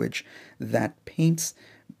language that paints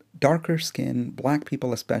darker skin, black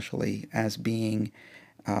people especially, as being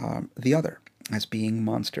the other, as being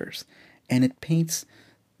monsters. And it paints,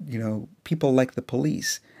 people like the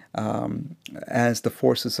police as the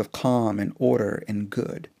forces of calm and order and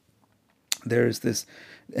good. There's this,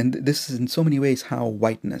 and this is in so many ways how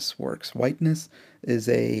whiteness works. Whiteness is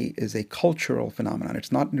a cultural phenomenon.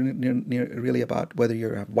 It's not really about whether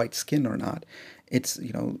you have white skin or not. It's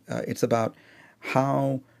about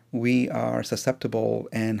how we are susceptible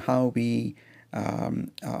and how we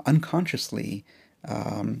unconsciously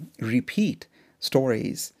repeat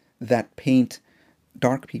stories that paint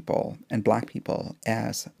dark people and black people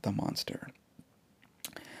as the monster.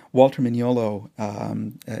 Walter Mignolo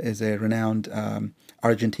is a renowned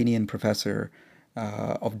Argentinian professor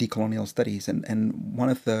of decolonial studies, and one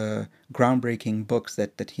of the groundbreaking books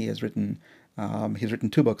that he has written. He's written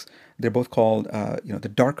two books. They're both called,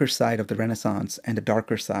 "The Darker Side of the Renaissance" and "The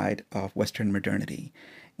Darker Side of Western Modernity."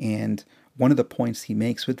 And one of the points he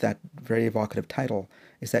makes with that very evocative title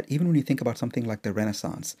is that even when you think about something like the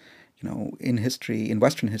Renaissance, in history, in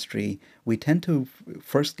Western history, we tend to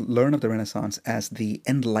first learn of the Renaissance as the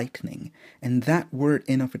enlightening, and that word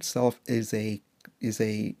in of itself is a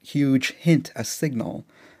huge hint, a signal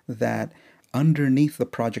that underneath the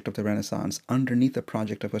project of the Renaissance, underneath the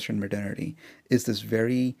project of Western modernity, is this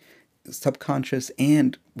very subconscious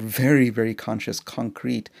and very, very conscious,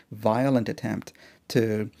 concrete, violent attempt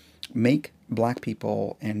to make black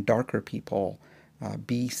people and darker people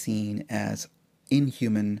be seen as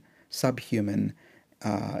inhuman, subhuman,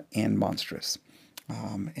 and monstrous.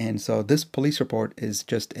 And so this police report is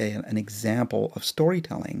just an example of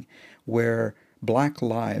storytelling where Black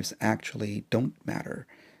lives actually don't matter.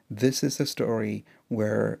 This is a story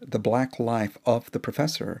where the black life of the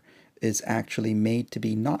professor is actually made to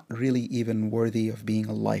be not really even worthy of being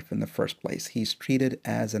a life in the first place. He's treated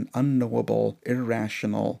as an unknowable,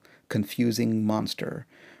 irrational, confusing monster.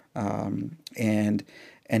 And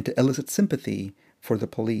to elicit sympathy for the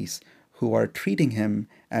police who are treating him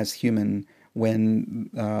as human when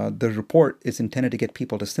the report is intended to get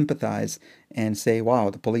people to sympathize and say, wow,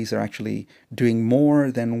 the police are actually doing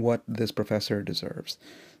more than what this professor deserves.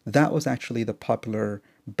 That was actually the popular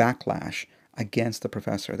backlash against the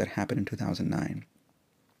professor that happened in 2009.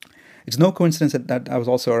 It's no coincidence that was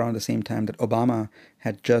also around the same time that Obama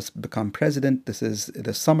had just become president. This is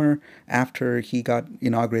the summer after he got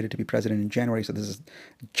inaugurated to be president in January. So this is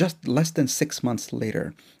just less than 6 months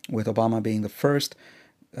later, with Obama being the first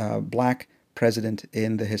black president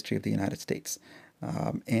in the history of the United States.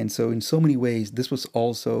 And so in so many ways, this was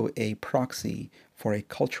also a proxy for a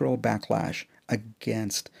cultural backlash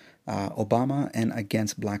against Obama and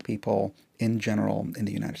against black people in general in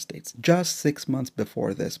the United States. Just 6 months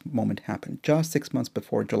before this moment happened, just 6 months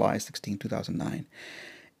before July 16, 2009,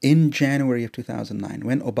 in January of 2009,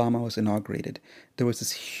 when Obama was inaugurated, there was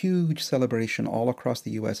this huge celebration all across the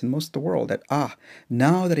US and most of the world that,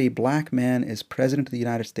 now that a black man is president of the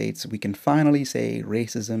United States, we can finally say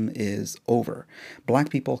racism is over. Black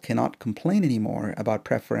people cannot complain anymore about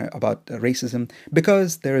racism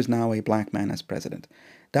because there is now a black man as president.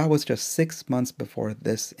 That was just 6 months before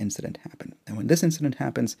this incident happened. And when this incident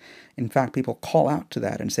happens, in fact, people call out to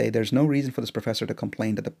that and say there's no reason for this professor to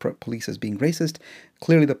complain that the police is being racist.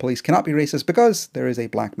 Clearly, the police cannot be racist because there is a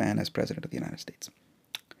black man as president of the United States.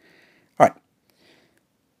 All right.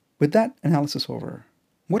 With that analysis over,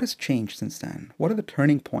 what has changed since then? What are the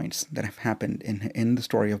turning points that have happened in the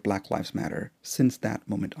story of Black Lives Matter since that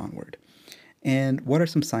moment onward? And what are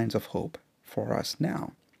some signs of hope for us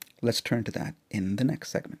now? Let's turn to that in the next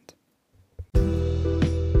segment.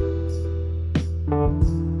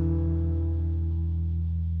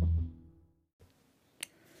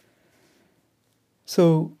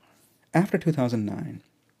 So, after 2009,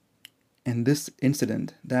 and this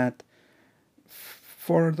incident that,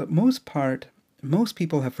 for the most part, most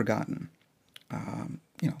people have forgotten.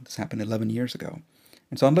 This happened 11 years ago.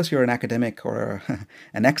 And so unless you're an academic or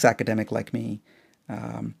an ex-academic like me,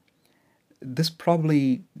 this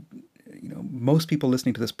probably, most people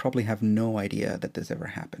listening to this probably have no idea that this ever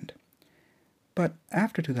happened. But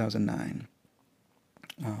after 2009,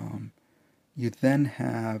 you then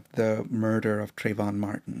have the murder of Trayvon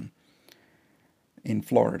Martin in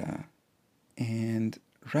Florida. And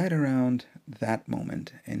right around that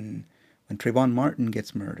moment, when Trayvon Martin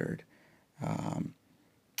gets murdered,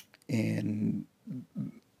 in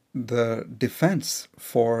the defense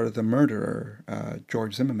for the murderer,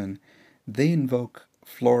 George Zimmerman, they invoke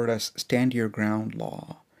Florida's Stand Your Ground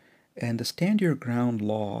law. And the Stand Your Ground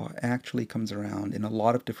law actually comes around in a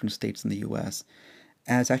lot of different states in the U.S.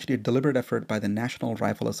 as actually a deliberate effort by the National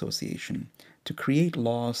Rifle Association to create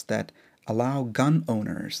laws that allow gun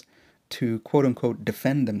owners to, quote-unquote,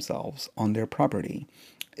 defend themselves on their property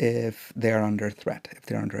if they're under threat, if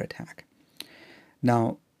they're under attack.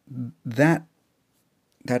 Now, that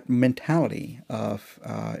mentality of,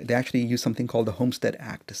 they actually use something called the Homestead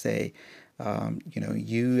Act to say,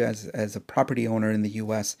 you as a property owner in the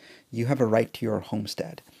U.S., you have a right to your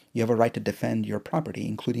homestead. You have a right to defend your property,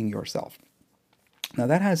 including yourself. Now,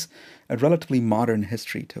 that has a relatively modern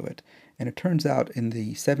history to it. And it turns out in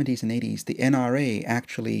the 70s and 80s, the NRA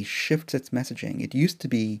actually shifts its messaging. It used to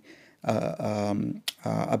be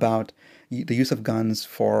about the use of guns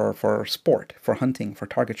for sport, for hunting, for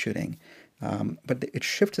target shooting. But it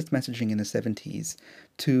shifts its messaging in the 70s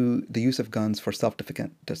to the use of guns for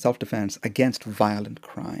self-defense against violent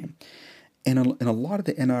crime. And in a lot of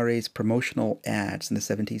the NRA's promotional ads in the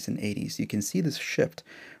 70s and 80s, you can see this shift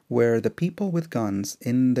where the people with guns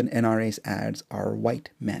in the NRA's ads are white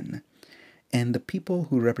men. And the people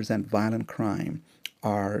who represent violent crime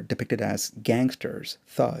are depicted as gangsters,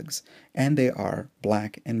 thugs, and they are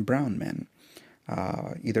black and brown men.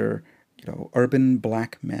 Either urban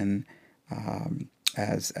black men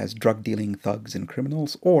as drug-dealing thugs and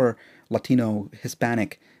criminals, or Latino,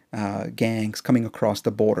 Hispanic gangs coming across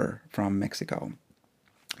the border from Mexico.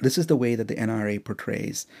 This is the way that the NRA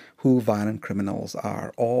portrays who violent criminals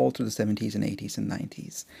are all through the 70s and 80s and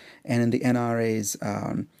 90s. And in the NRA's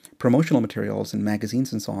promotional materials and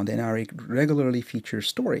magazines and so on, the NRA regularly features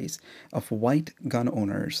stories of white gun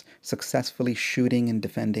owners successfully shooting and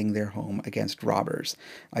defending their home against robbers,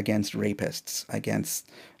 against rapists, against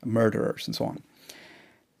murderers, and so on.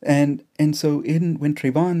 And so when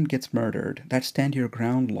Trayvon gets murdered, that Stand Your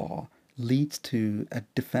Ground law leads to a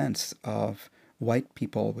defense of white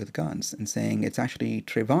people with guns and saying it's actually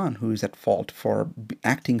Trayvon who's at fault for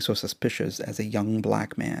acting so suspicious as a young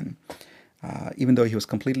black man, even though he was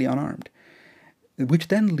completely unarmed, which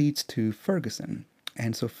then leads to Ferguson.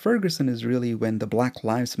 And so Ferguson is really when the Black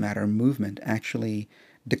Lives Matter movement actually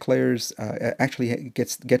declares, actually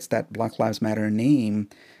gets that Black Lives Matter name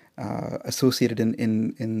associated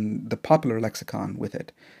in the popular lexicon with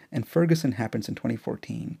it. And Ferguson happens in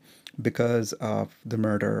 2014 because of the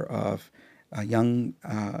murder of a young,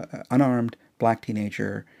 unarmed black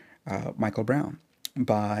teenager, Michael Brown,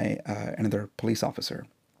 by another police officer.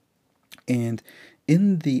 And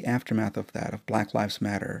in the aftermath of that, of Black Lives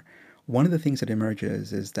Matter, one of the things that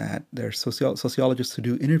emerges is that there's sociologists who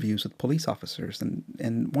do interviews with police officers,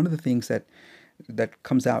 and one of the things that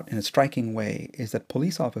comes out in a striking way is that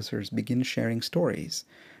police officers begin sharing stories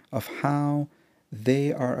of how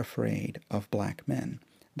they are afraid of black men.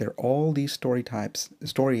 There are all these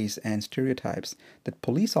stories and stereotypes that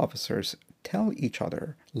police officers tell each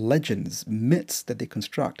other, legends, myths that they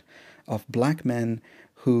construct of black men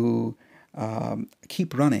who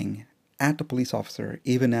keep running at the police officer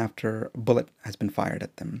even after a bullet has been fired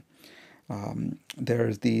at them.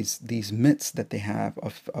 There's these myths that they have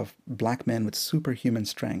of black men with superhuman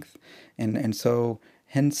strength, and so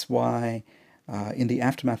hence why in the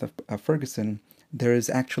aftermath of Ferguson there is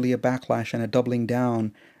actually a backlash and a doubling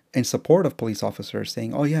down in support of police officers,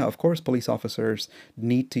 saying, oh yeah, of course police officers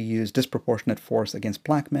need to use disproportionate force against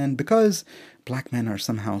black men because black men are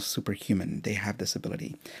somehow superhuman. They have this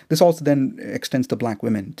ability. This also then extends to black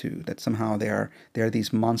women too, that somehow they are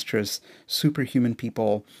these monstrous superhuman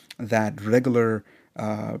people that regular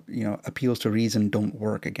appeals to reason don't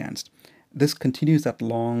work against. This continues that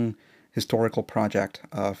long historical project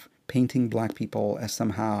of painting black people as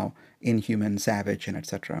somehow inhuman, savage, and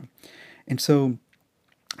etc. And so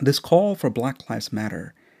this call for Black Lives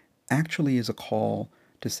Matter actually is a call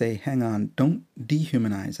to say, hang on, don't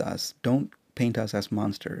dehumanize us, don't paint us as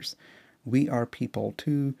monsters. We are people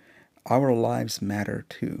too. Our lives matter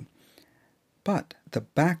too. But the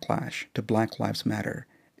backlash to Black Lives Matter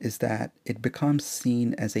is that it becomes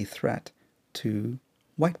seen as a threat to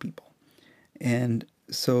white people. And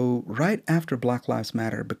so, right after Black Lives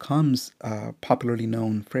Matter becomes a popularly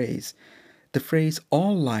known phrase, the phrase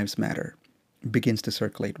all lives matter begins to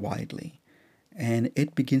circulate widely. And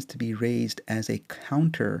it begins to be raised as a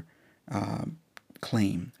counter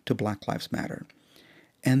claim to Black Lives Matter.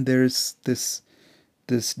 And there's this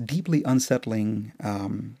deeply unsettling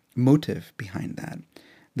motive behind that.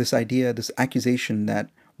 This idea, this accusation that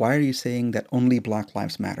why are you saying that only Black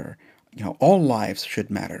Lives Matter? All lives should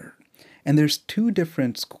matter. And there's two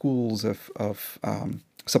different schools of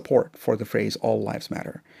support for the phrase all lives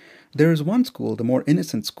matter. There is one school, the more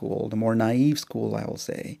innocent school, the more naive school, I will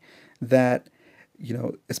say, that,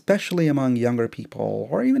 especially among younger people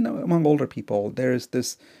or even among older people, there's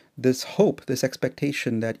this hope, this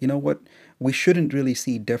expectation that, we shouldn't really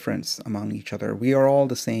see difference among each other. We are all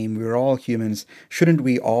the same. We're all humans. Shouldn't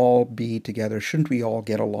we all be together? Shouldn't we all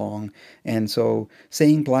get along? And so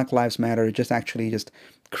saying Black Lives Matter just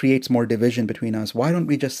creates more division between us. Why don't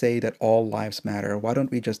we just say that all lives matter? Why don't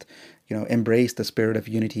we just, embrace the spirit of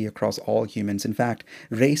unity across all humans? In fact,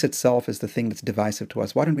 race itself is the thing that's divisive to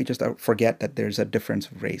us. Why don't we just forget that there's a difference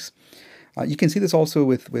of race? You can see this also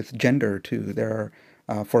with gender too. There are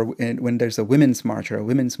when there's a women's march or a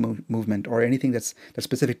women's movement or anything that's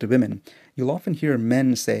specific to women, you'll often hear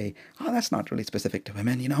men say, "Oh, that's not really specific to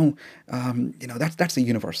women. That's a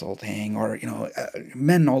universal thing." Or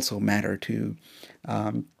men also matter too.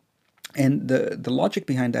 And the logic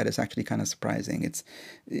behind that is actually kind of surprising. It's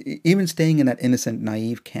even staying in that innocent,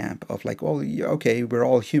 naive camp of like, well, okay, we're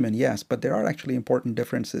all human, yes, but there are actually important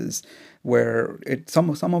differences where some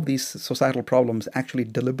of these societal problems actually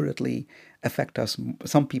deliberately affect us,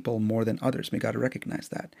 some people more than others. We got to recognize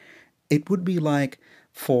that. It would be like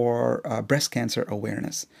for breast cancer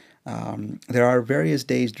awareness. There are various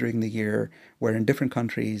days during the year where in different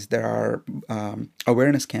countries there are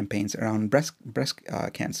awareness campaigns around breast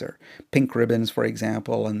cancer. Pink ribbons, for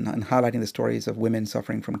example, and highlighting the stories of women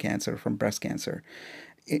suffering from cancer, from breast cancer.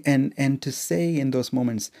 And to say in those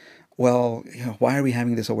moments, well, why are we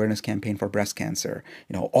having this awareness campaign for breast cancer?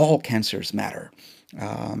 All cancers matter.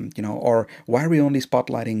 Or why are we only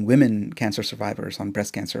spotlighting women cancer survivors on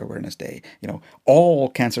Breast Cancer Awareness Day? All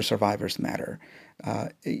cancer survivors matter.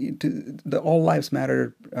 The all lives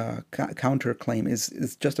matter counterclaim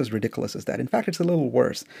is just as ridiculous as that. In fact, it's a little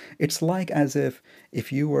worse. It's like as if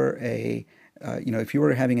you were if you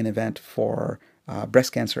were having an event for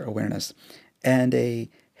breast cancer awareness, and a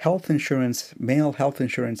male health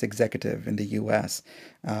insurance executive in the U.S.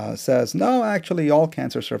 Says, no, actually, all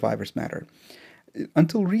cancer survivors matter.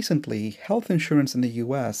 Until recently, health insurance in the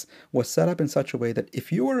US was set up in such a way that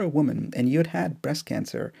if you were a woman and you had had breast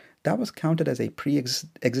cancer, that was counted as a pre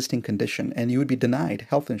existing condition and you would be denied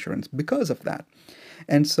health insurance because of that.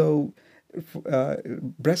 And so,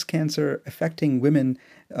 breast cancer affecting women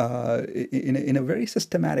in a very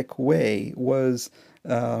systematic way was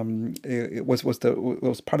part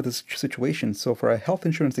of this situation. So for a health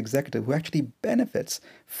insurance executive who actually benefits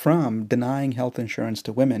from denying health insurance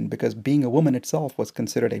to women, because being a woman itself was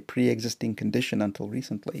considered a pre-existing condition until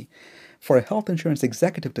recently, for a health insurance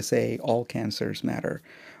executive to say all cancers matter,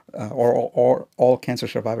 or all cancer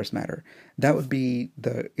survivors matter, that would be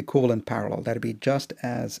the equivalent parallel. That'd be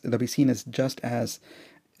seen as just as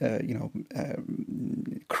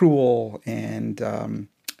cruel and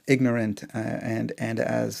ignorant and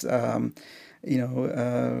as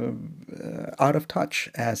out of touch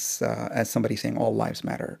as somebody saying all lives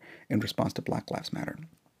matter in response to Black Lives Matter.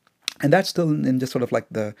 And that's still in just sort of like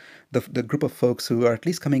the group of folks who are at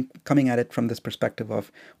least coming at it from this perspective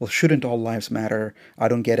of, well, shouldn't all lives matter? I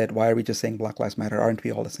don't get it. Why are we just saying Black Lives Matter? Aren't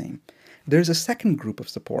we all the same? There's a second group of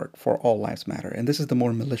support for all lives matter, and this is the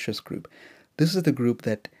more malicious group. This is the group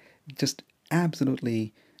that just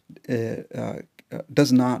absolutely uh, uh,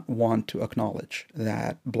 does not want to acknowledge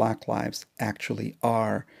that Black lives actually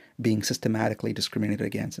are being systematically discriminated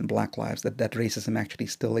against, and Black lives, that racism actually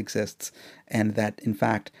still exists, and that in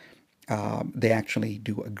fact they actually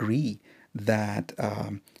do agree that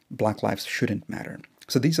Black lives shouldn't matter.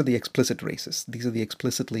 So these are the explicit racists. These are the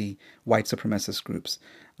explicitly white supremacist groups,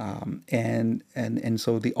 and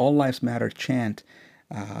so the All Lives Matter chant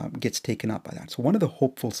gets taken up by that. So one of the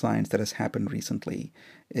hopeful signs that has happened recently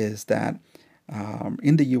is that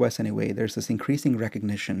in the US anyway, there's this increasing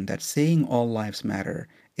recognition that saying all lives matter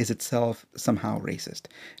is itself somehow racist.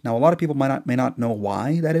 Now, a lot of people may not know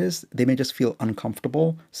why that is. They may just feel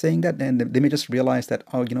uncomfortable saying that, and they may just realize that,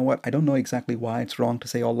 oh, you know what? I don't know exactly why it's wrong to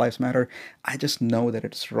say all lives matter. I just know that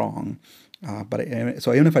it's wrong.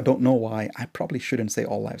 So even if I don't know why, I probably shouldn't say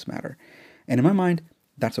all lives matter. And in my mind,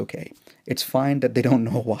 that's okay. It's fine that they don't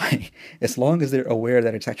know why. As long as they're aware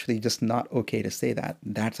that it's actually just not okay to say that,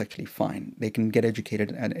 that's actually fine. They can get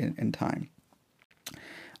educated in time.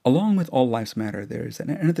 Along with All Lives Matter, there's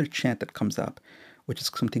another chant that comes up, which is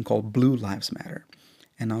something called Blue Lives Matter.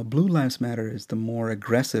 And now Blue Lives Matter is the more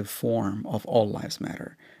aggressive form of All Lives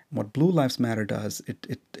Matter. And what Blue Lives Matter does,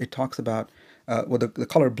 it talks about, well, the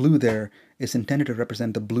color blue there is intended to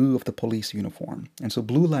represent the blue of the police uniform. And so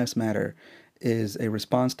Blue Lives Matter is a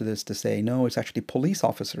response to this to say, no, it's actually police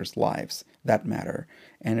officers' lives that matter.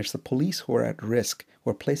 And it's the police who are at risk,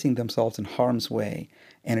 who are placing themselves in harm's way.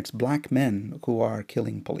 And it's black men who are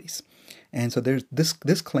killing police. And so there's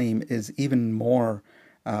this claim is even more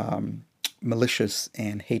malicious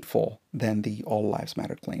and hateful than the All Lives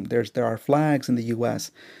Matter claim. There are flags in the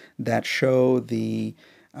U.S. that show the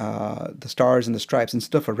stars and the stripes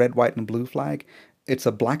instead of a red, white, and blue flag. It's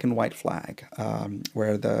a black and white flag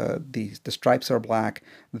where the stripes are black,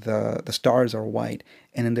 the stars are white,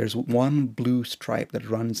 and then there's one blue stripe that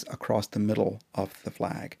runs across the middle of the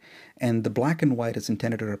flag. And the black and white is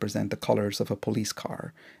intended to represent the colors of a police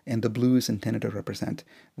car, and the blue is intended to represent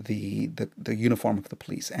the uniform of the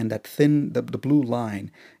police. And the blue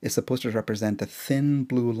line is supposed to represent the thin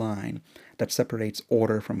blue line that separates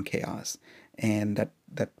order from chaos, and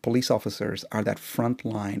that police officers are that front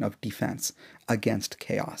line of defense against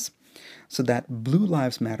chaos. So that Blue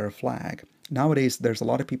Lives Matter flag, nowadays there's a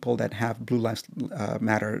lot of people that have Blue Lives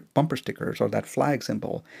Matter bumper stickers or that flag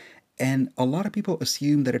symbol, and a lot of people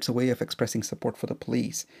assume that it's a way of expressing support for the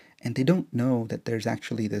police, and they don't know that there's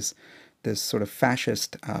actually this sort of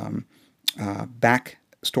fascist back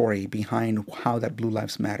story behind how that Blue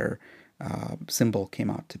Lives Matter symbol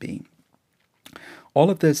came out to be. All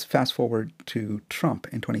of this, fast forward to Trump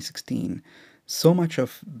in 2016. So much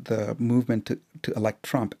of the movement to elect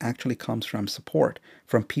Trump actually comes from support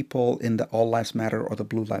from people in the All Lives Matter or the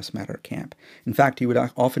Blue Lives Matter camp. In fact, you would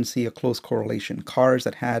often see a close correlation. Cars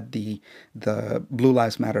that had the Blue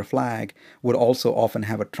Lives Matter flag would also often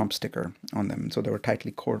have a Trump sticker on them, so they were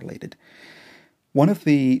tightly correlated. One of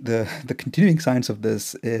the continuing signs of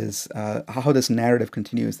this is how this narrative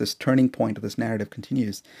continues, this turning point of this narrative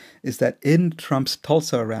continues, is that in Trump's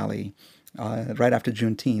Tulsa rally right after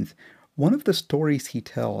Juneteenth, one of the stories he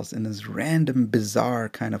tells in this random, bizarre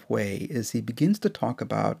kind of way is he begins to talk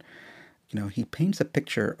about, he paints a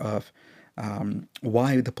picture of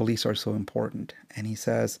why the police are so important. And he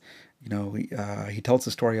says, he tells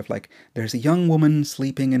the story of like there's a young woman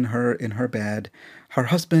sleeping in her bed. Her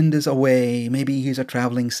husband is away. Maybe he's a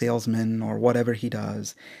traveling salesman or whatever he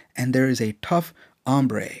does, and there is a tough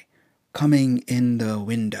hombre coming in the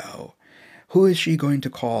window. Who is she going to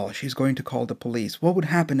call? She's going to call the police. What would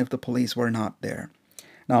happen if the police were not there?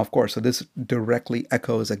 Now, of course, so this directly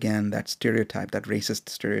echoes again that stereotype, that racist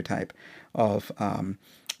stereotype of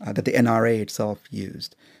that the NRA itself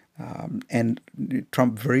used. And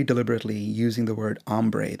Trump very deliberately using the word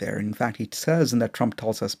hombre there. In fact, he says in that Trump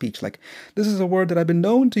Tulsa speech, like, this is a word that I've been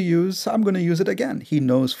known to use, so I'm going to use it again. He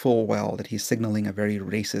knows full well that he's signaling a very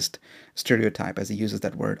racist stereotype as he uses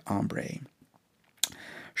that word hombre.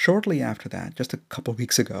 Shortly after that, just a couple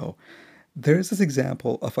weeks ago, there's this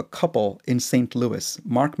example of a couple in St. Louis,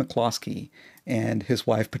 Mark McCloskey and his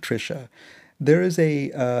wife Patricia. There is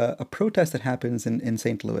a protest that happens in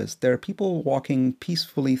St. Louis. There are people walking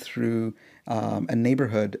peacefully through a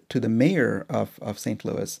neighborhood to the mayor of St.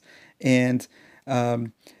 Louis, and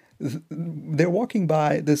they're walking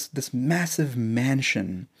by this massive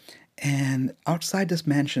mansion, and outside this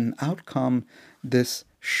mansion, out come this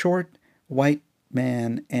short white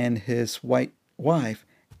man and his white wife,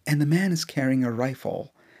 and the man is carrying a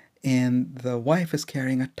rifle, and the wife is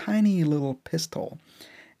carrying a tiny little pistol.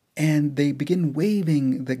 And they begin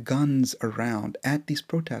waving the guns around at these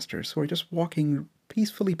protesters who are just walking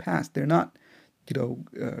peacefully past. They're not,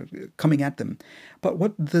 coming at them. But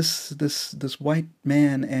what this white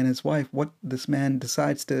man and his wife, what this man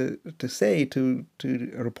decides to say to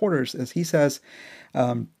reporters is he says,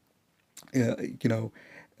 um, uh, you know,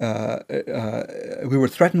 we were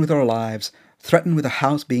threatened with our lives, threatened with a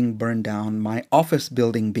house being burned down, my office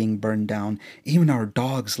building being burned down, even our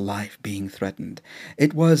dog's life being threatened.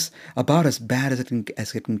 It was about as bad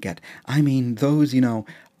as it can get. I mean,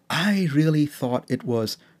 I really thought it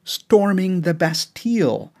was storming the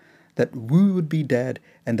Bastille, that we would be dead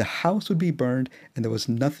and the house would be burned and there was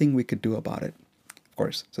nothing we could do about it. Of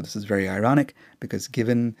course, so this is very ironic because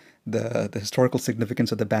given the historical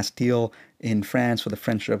significance of the Bastille in France for the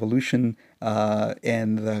French Revolution,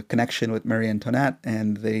 and the connection with Marie Antoinette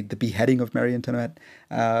and the beheading of Marie Antoinette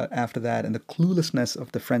after that, and the cluelessness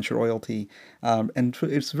of the French royalty. And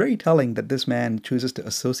it's very telling that this man chooses to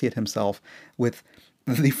associate himself with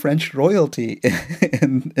the French royalty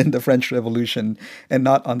in the French Revolution and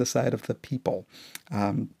not on the side of the people.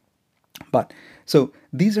 But so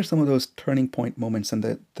these are some of those turning point moments and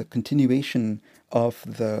the continuation of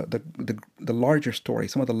the larger story,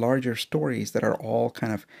 some of the larger stories that are all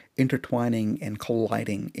kind of intertwining and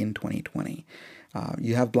colliding in 2020.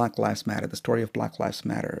 You have Black Lives Matter, the story of Black Lives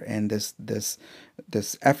Matter, and this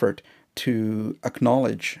effort to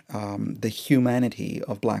acknowledge the humanity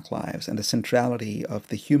of Black lives and the centrality of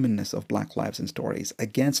the humanness of Black lives and stories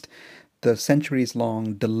against the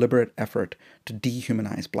centuries-long deliberate effort to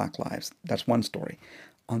dehumanize Black lives. That's one story.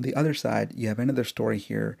 On the other side, you have another story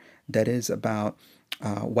here that is about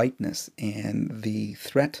whiteness and the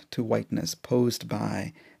threat to whiteness posed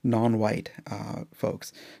by non-white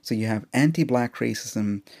folks. So you have anti-Black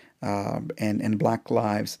racism and Black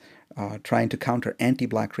lives trying to counter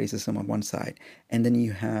anti-Black racism on one side, and then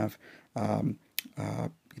you have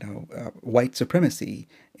white supremacy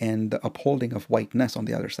and the upholding of whiteness on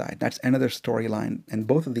the other side. That's another storyline, and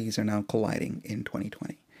both of these are now colliding in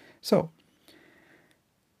 2020. So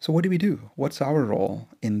what do we do? What's our role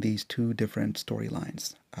in these two different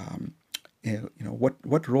storylines?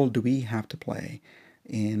 What role do we have to play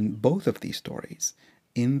in both of these stories?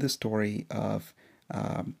 In the story of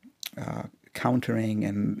countering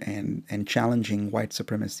and challenging white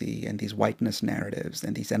supremacy and these whiteness narratives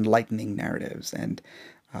and these enlightening narratives and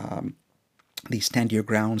these stand your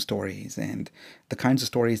ground stories and the kinds of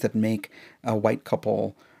stories that make a white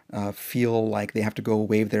couple feel like they have to go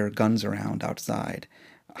wave their guns around outside.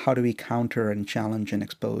 How do we counter and challenge and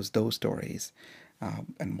expose those stories?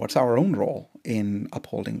 And what's our own role in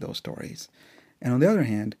upholding those stories? And on the other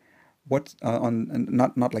hand, what's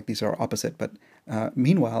not like these are opposite, but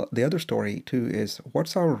meanwhile, the other story too is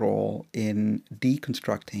what's our role in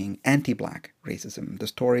deconstructing anti-Black racism, the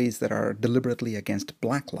stories that are deliberately against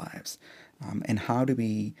Black lives, and how do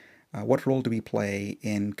we, what role do we play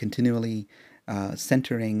in continually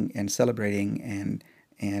centering and celebrating and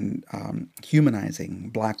humanizing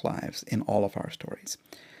Black lives in all of our stories?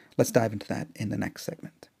 Let's dive into that in the next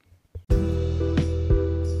segment.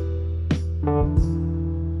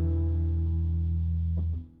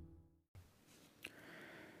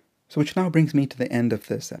 So which now brings me to the end of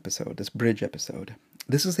this episode, this bridge episode.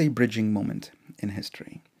 This is a bridging moment in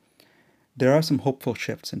history. There are some hopeful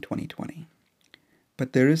shifts in 2020,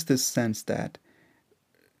 but there is this sense that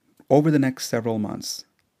over the next several months,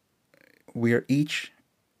 we are each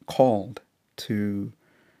called to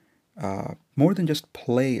more than just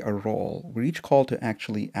play a role. We're each called to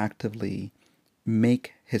actually actively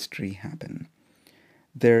make history happen.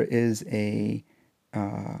 There is a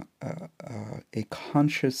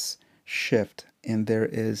conscious shift, and there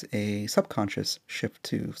is a subconscious shift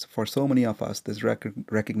too. So for so many of us, there's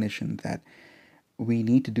recognition that we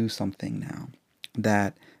need to do something now.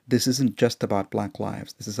 That this isn't just about Black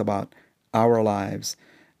lives. This is about our lives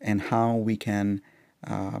and how we can,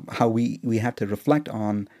 how we have to reflect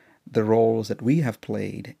on the roles that we have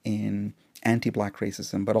played in anti-Black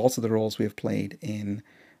racism, but also the roles we have played in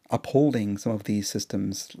upholding some of these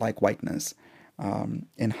systems like whiteness.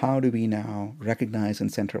 And how do we now recognize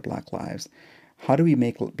and center Black lives? How do we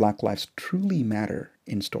make Black lives truly matter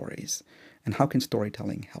in stories? And how can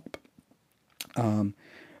storytelling help? Um,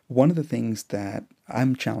 One of the things that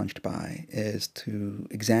I'm challenged by is to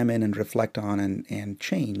examine and reflect on and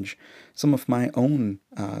change some of my own,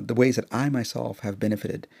 the ways that I myself have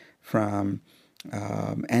benefited from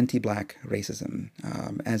anti-Black racism.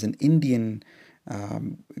 As an Indian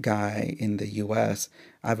guy in the US,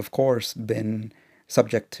 I've of course been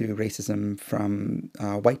subject to racism from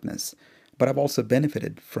whiteness, but I've also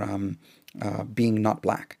benefited from being not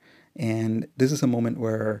Black. And this is a moment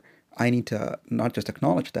where I need to not just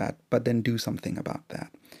acknowledge that, but then do something about that.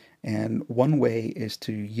 And one way is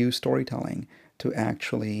to use storytelling to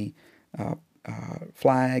actually uh,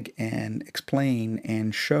 flag and explain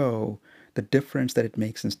and show the difference that it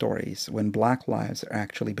makes in stories when Black lives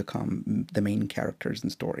actually become the main characters in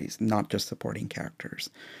stories, not just supporting characters.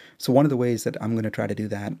 So one of the ways that I'm going to try to do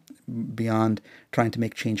that, beyond trying to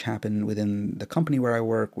make change happen within the company where I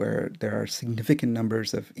work, where there are significant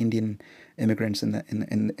numbers of Indian immigrants in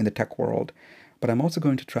the tech world, but I'm also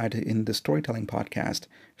going to try to, in the storytelling podcast,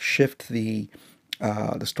 shift the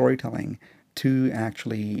storytelling to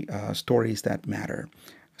actually stories that matter.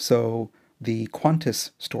 So the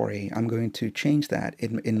Qantas story, I'm going to change that.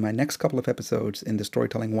 In my next couple of episodes in the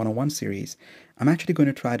Storytelling 101 series, I'm actually going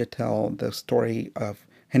to try to tell the story of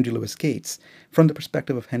Henry Louis Gates from the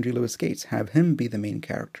perspective of Henry Louis Gates, have him be the main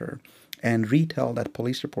character, and retell that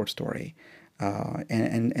police report story.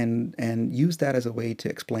 And use that as a way to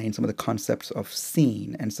explain some of the concepts of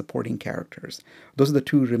scene and supporting characters. Those are the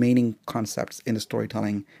two remaining concepts in the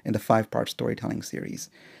storytelling, in the 5-part storytelling series.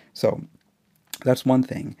 So that's one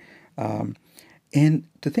thing. Um, and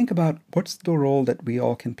to think about what's the role that we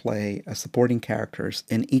all can play as supporting characters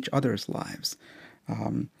in each other's lives.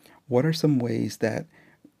 Um, what are some ways that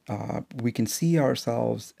we can see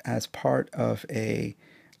ourselves as part of a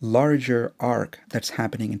larger arc that's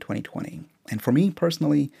happening in 2020? And for me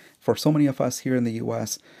personally, for so many of us here in the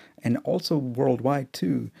US and also worldwide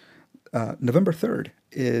too, November 3rd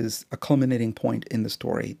is a culminating point in the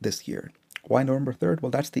story this year. Why November 3rd? Well,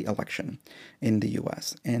 that's the election in the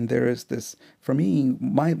US. And there is this, for me,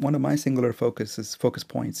 one of my singular focus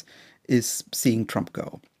points is seeing Trump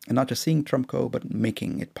go. And not just seeing Trump go, but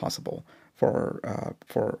making it possible for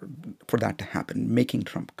that to happen, making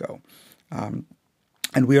Trump go. Um,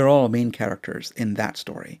 and we are all main characters in that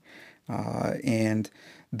story. And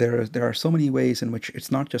there are so many ways in which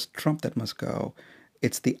it's not just Trump that must go;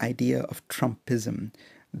 it's the idea of Trumpism,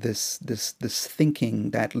 this thinking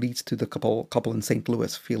that leads to the couple in St.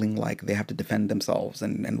 Louis feeling like they have to defend themselves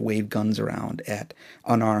and wave guns around at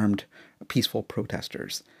unarmed, peaceful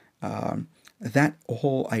protesters. That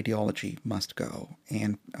whole ideology must go,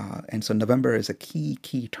 and so November is a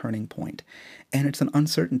key turning point, and it's an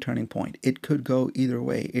uncertain turning point. It could go either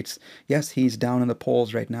way. It's yes, he's down in the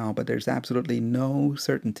polls right now, but there's absolutely no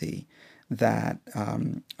certainty that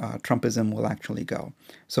Trumpism will actually go.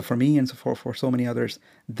 So for me and for so many others,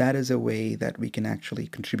 that is a way that we can actually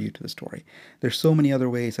contribute to the story. There's so many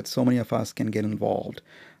other ways that so many of us can get involved.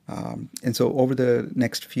 And so over the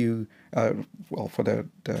next few, for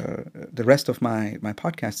the rest of my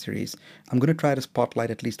podcast series, I'm going to try to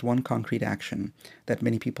spotlight at least one concrete action that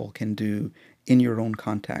many people can do in your own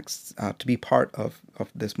contexts to be part of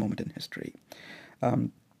this moment in history.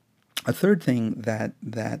 A third thing that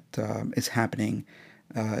is happening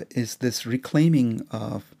is this reclaiming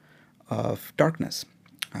of darkness,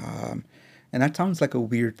 and that sounds like a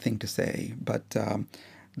weird thing to say, but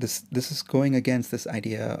this is going against this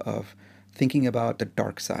idea of thinking about the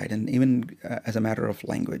dark side, and even as a matter of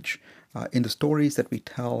language, in the stories that we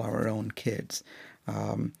tell our own kids.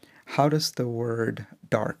 How does the word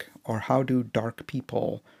dark, or how do dark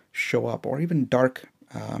people show up, or even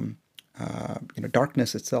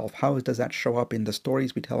darkness itself, how does that show up in the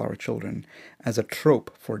stories we tell our children as a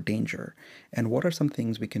trope for danger? And what are some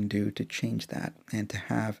things we can do to change that and to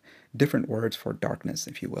have different words for darkness,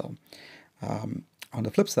 if you will? On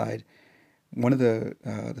the flip side, one of the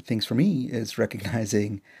things for me is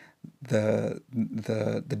recognizing the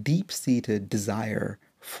deep-seated desire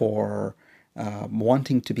for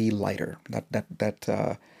wanting to be lighter,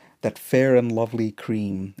 that fair and lovely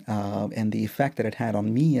cream, and the effect that it had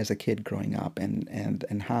on me as a kid growing up,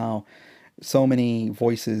 and how so many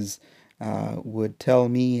voices would tell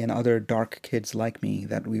me and other dark kids like me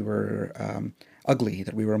that we were ugly,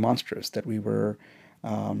 that we were monstrous, that we were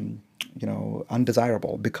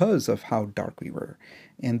undesirable because of how dark we were.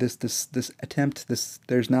 And this attempt,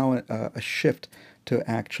 there's now a shift to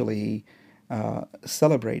actually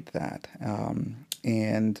celebrate that,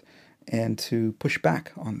 and to push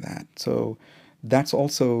back on that. So that's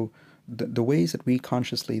also the ways that we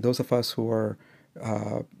consciously, those of us who are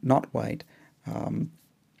not white,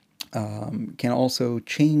 can also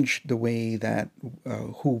change the way that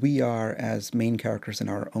who we are as main characters in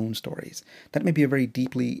our own stories. That may be a very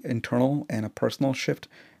deeply internal and a personal shift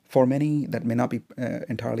for many that may not be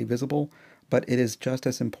entirely visible, but it is just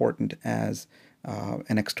as important as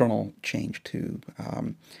an external change too,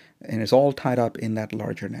 and it's all tied up in that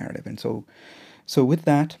larger narrative. And so with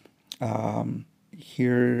that,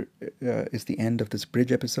 here is the end of this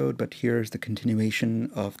bridge episode, but here's the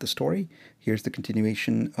continuation of the story. Here's the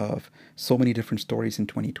continuation of so many different stories in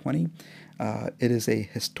 2020. It is a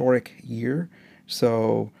historic year,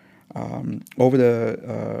 so over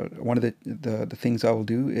the one of the things I will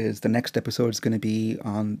do is the next episode is going to be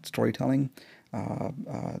on storytelling,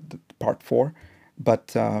 the part 4,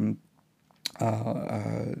 but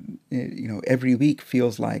every week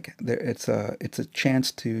feels like it's a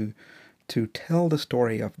chance to tell the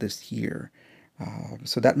story of this year.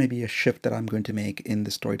 So that may be a shift that I'm going to make in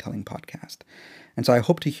the storytelling podcast. And so I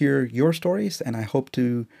hope to hear your stories, and I hope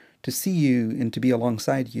to see you and to be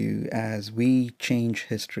alongside you as we change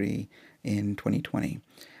history in 2020.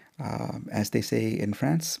 As they say in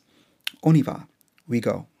France, on y va, we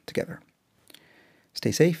go together.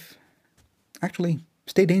 Stay safe. Actually,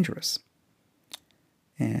 stay dangerous.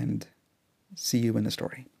 And see you in the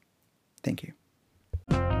story. Thank you.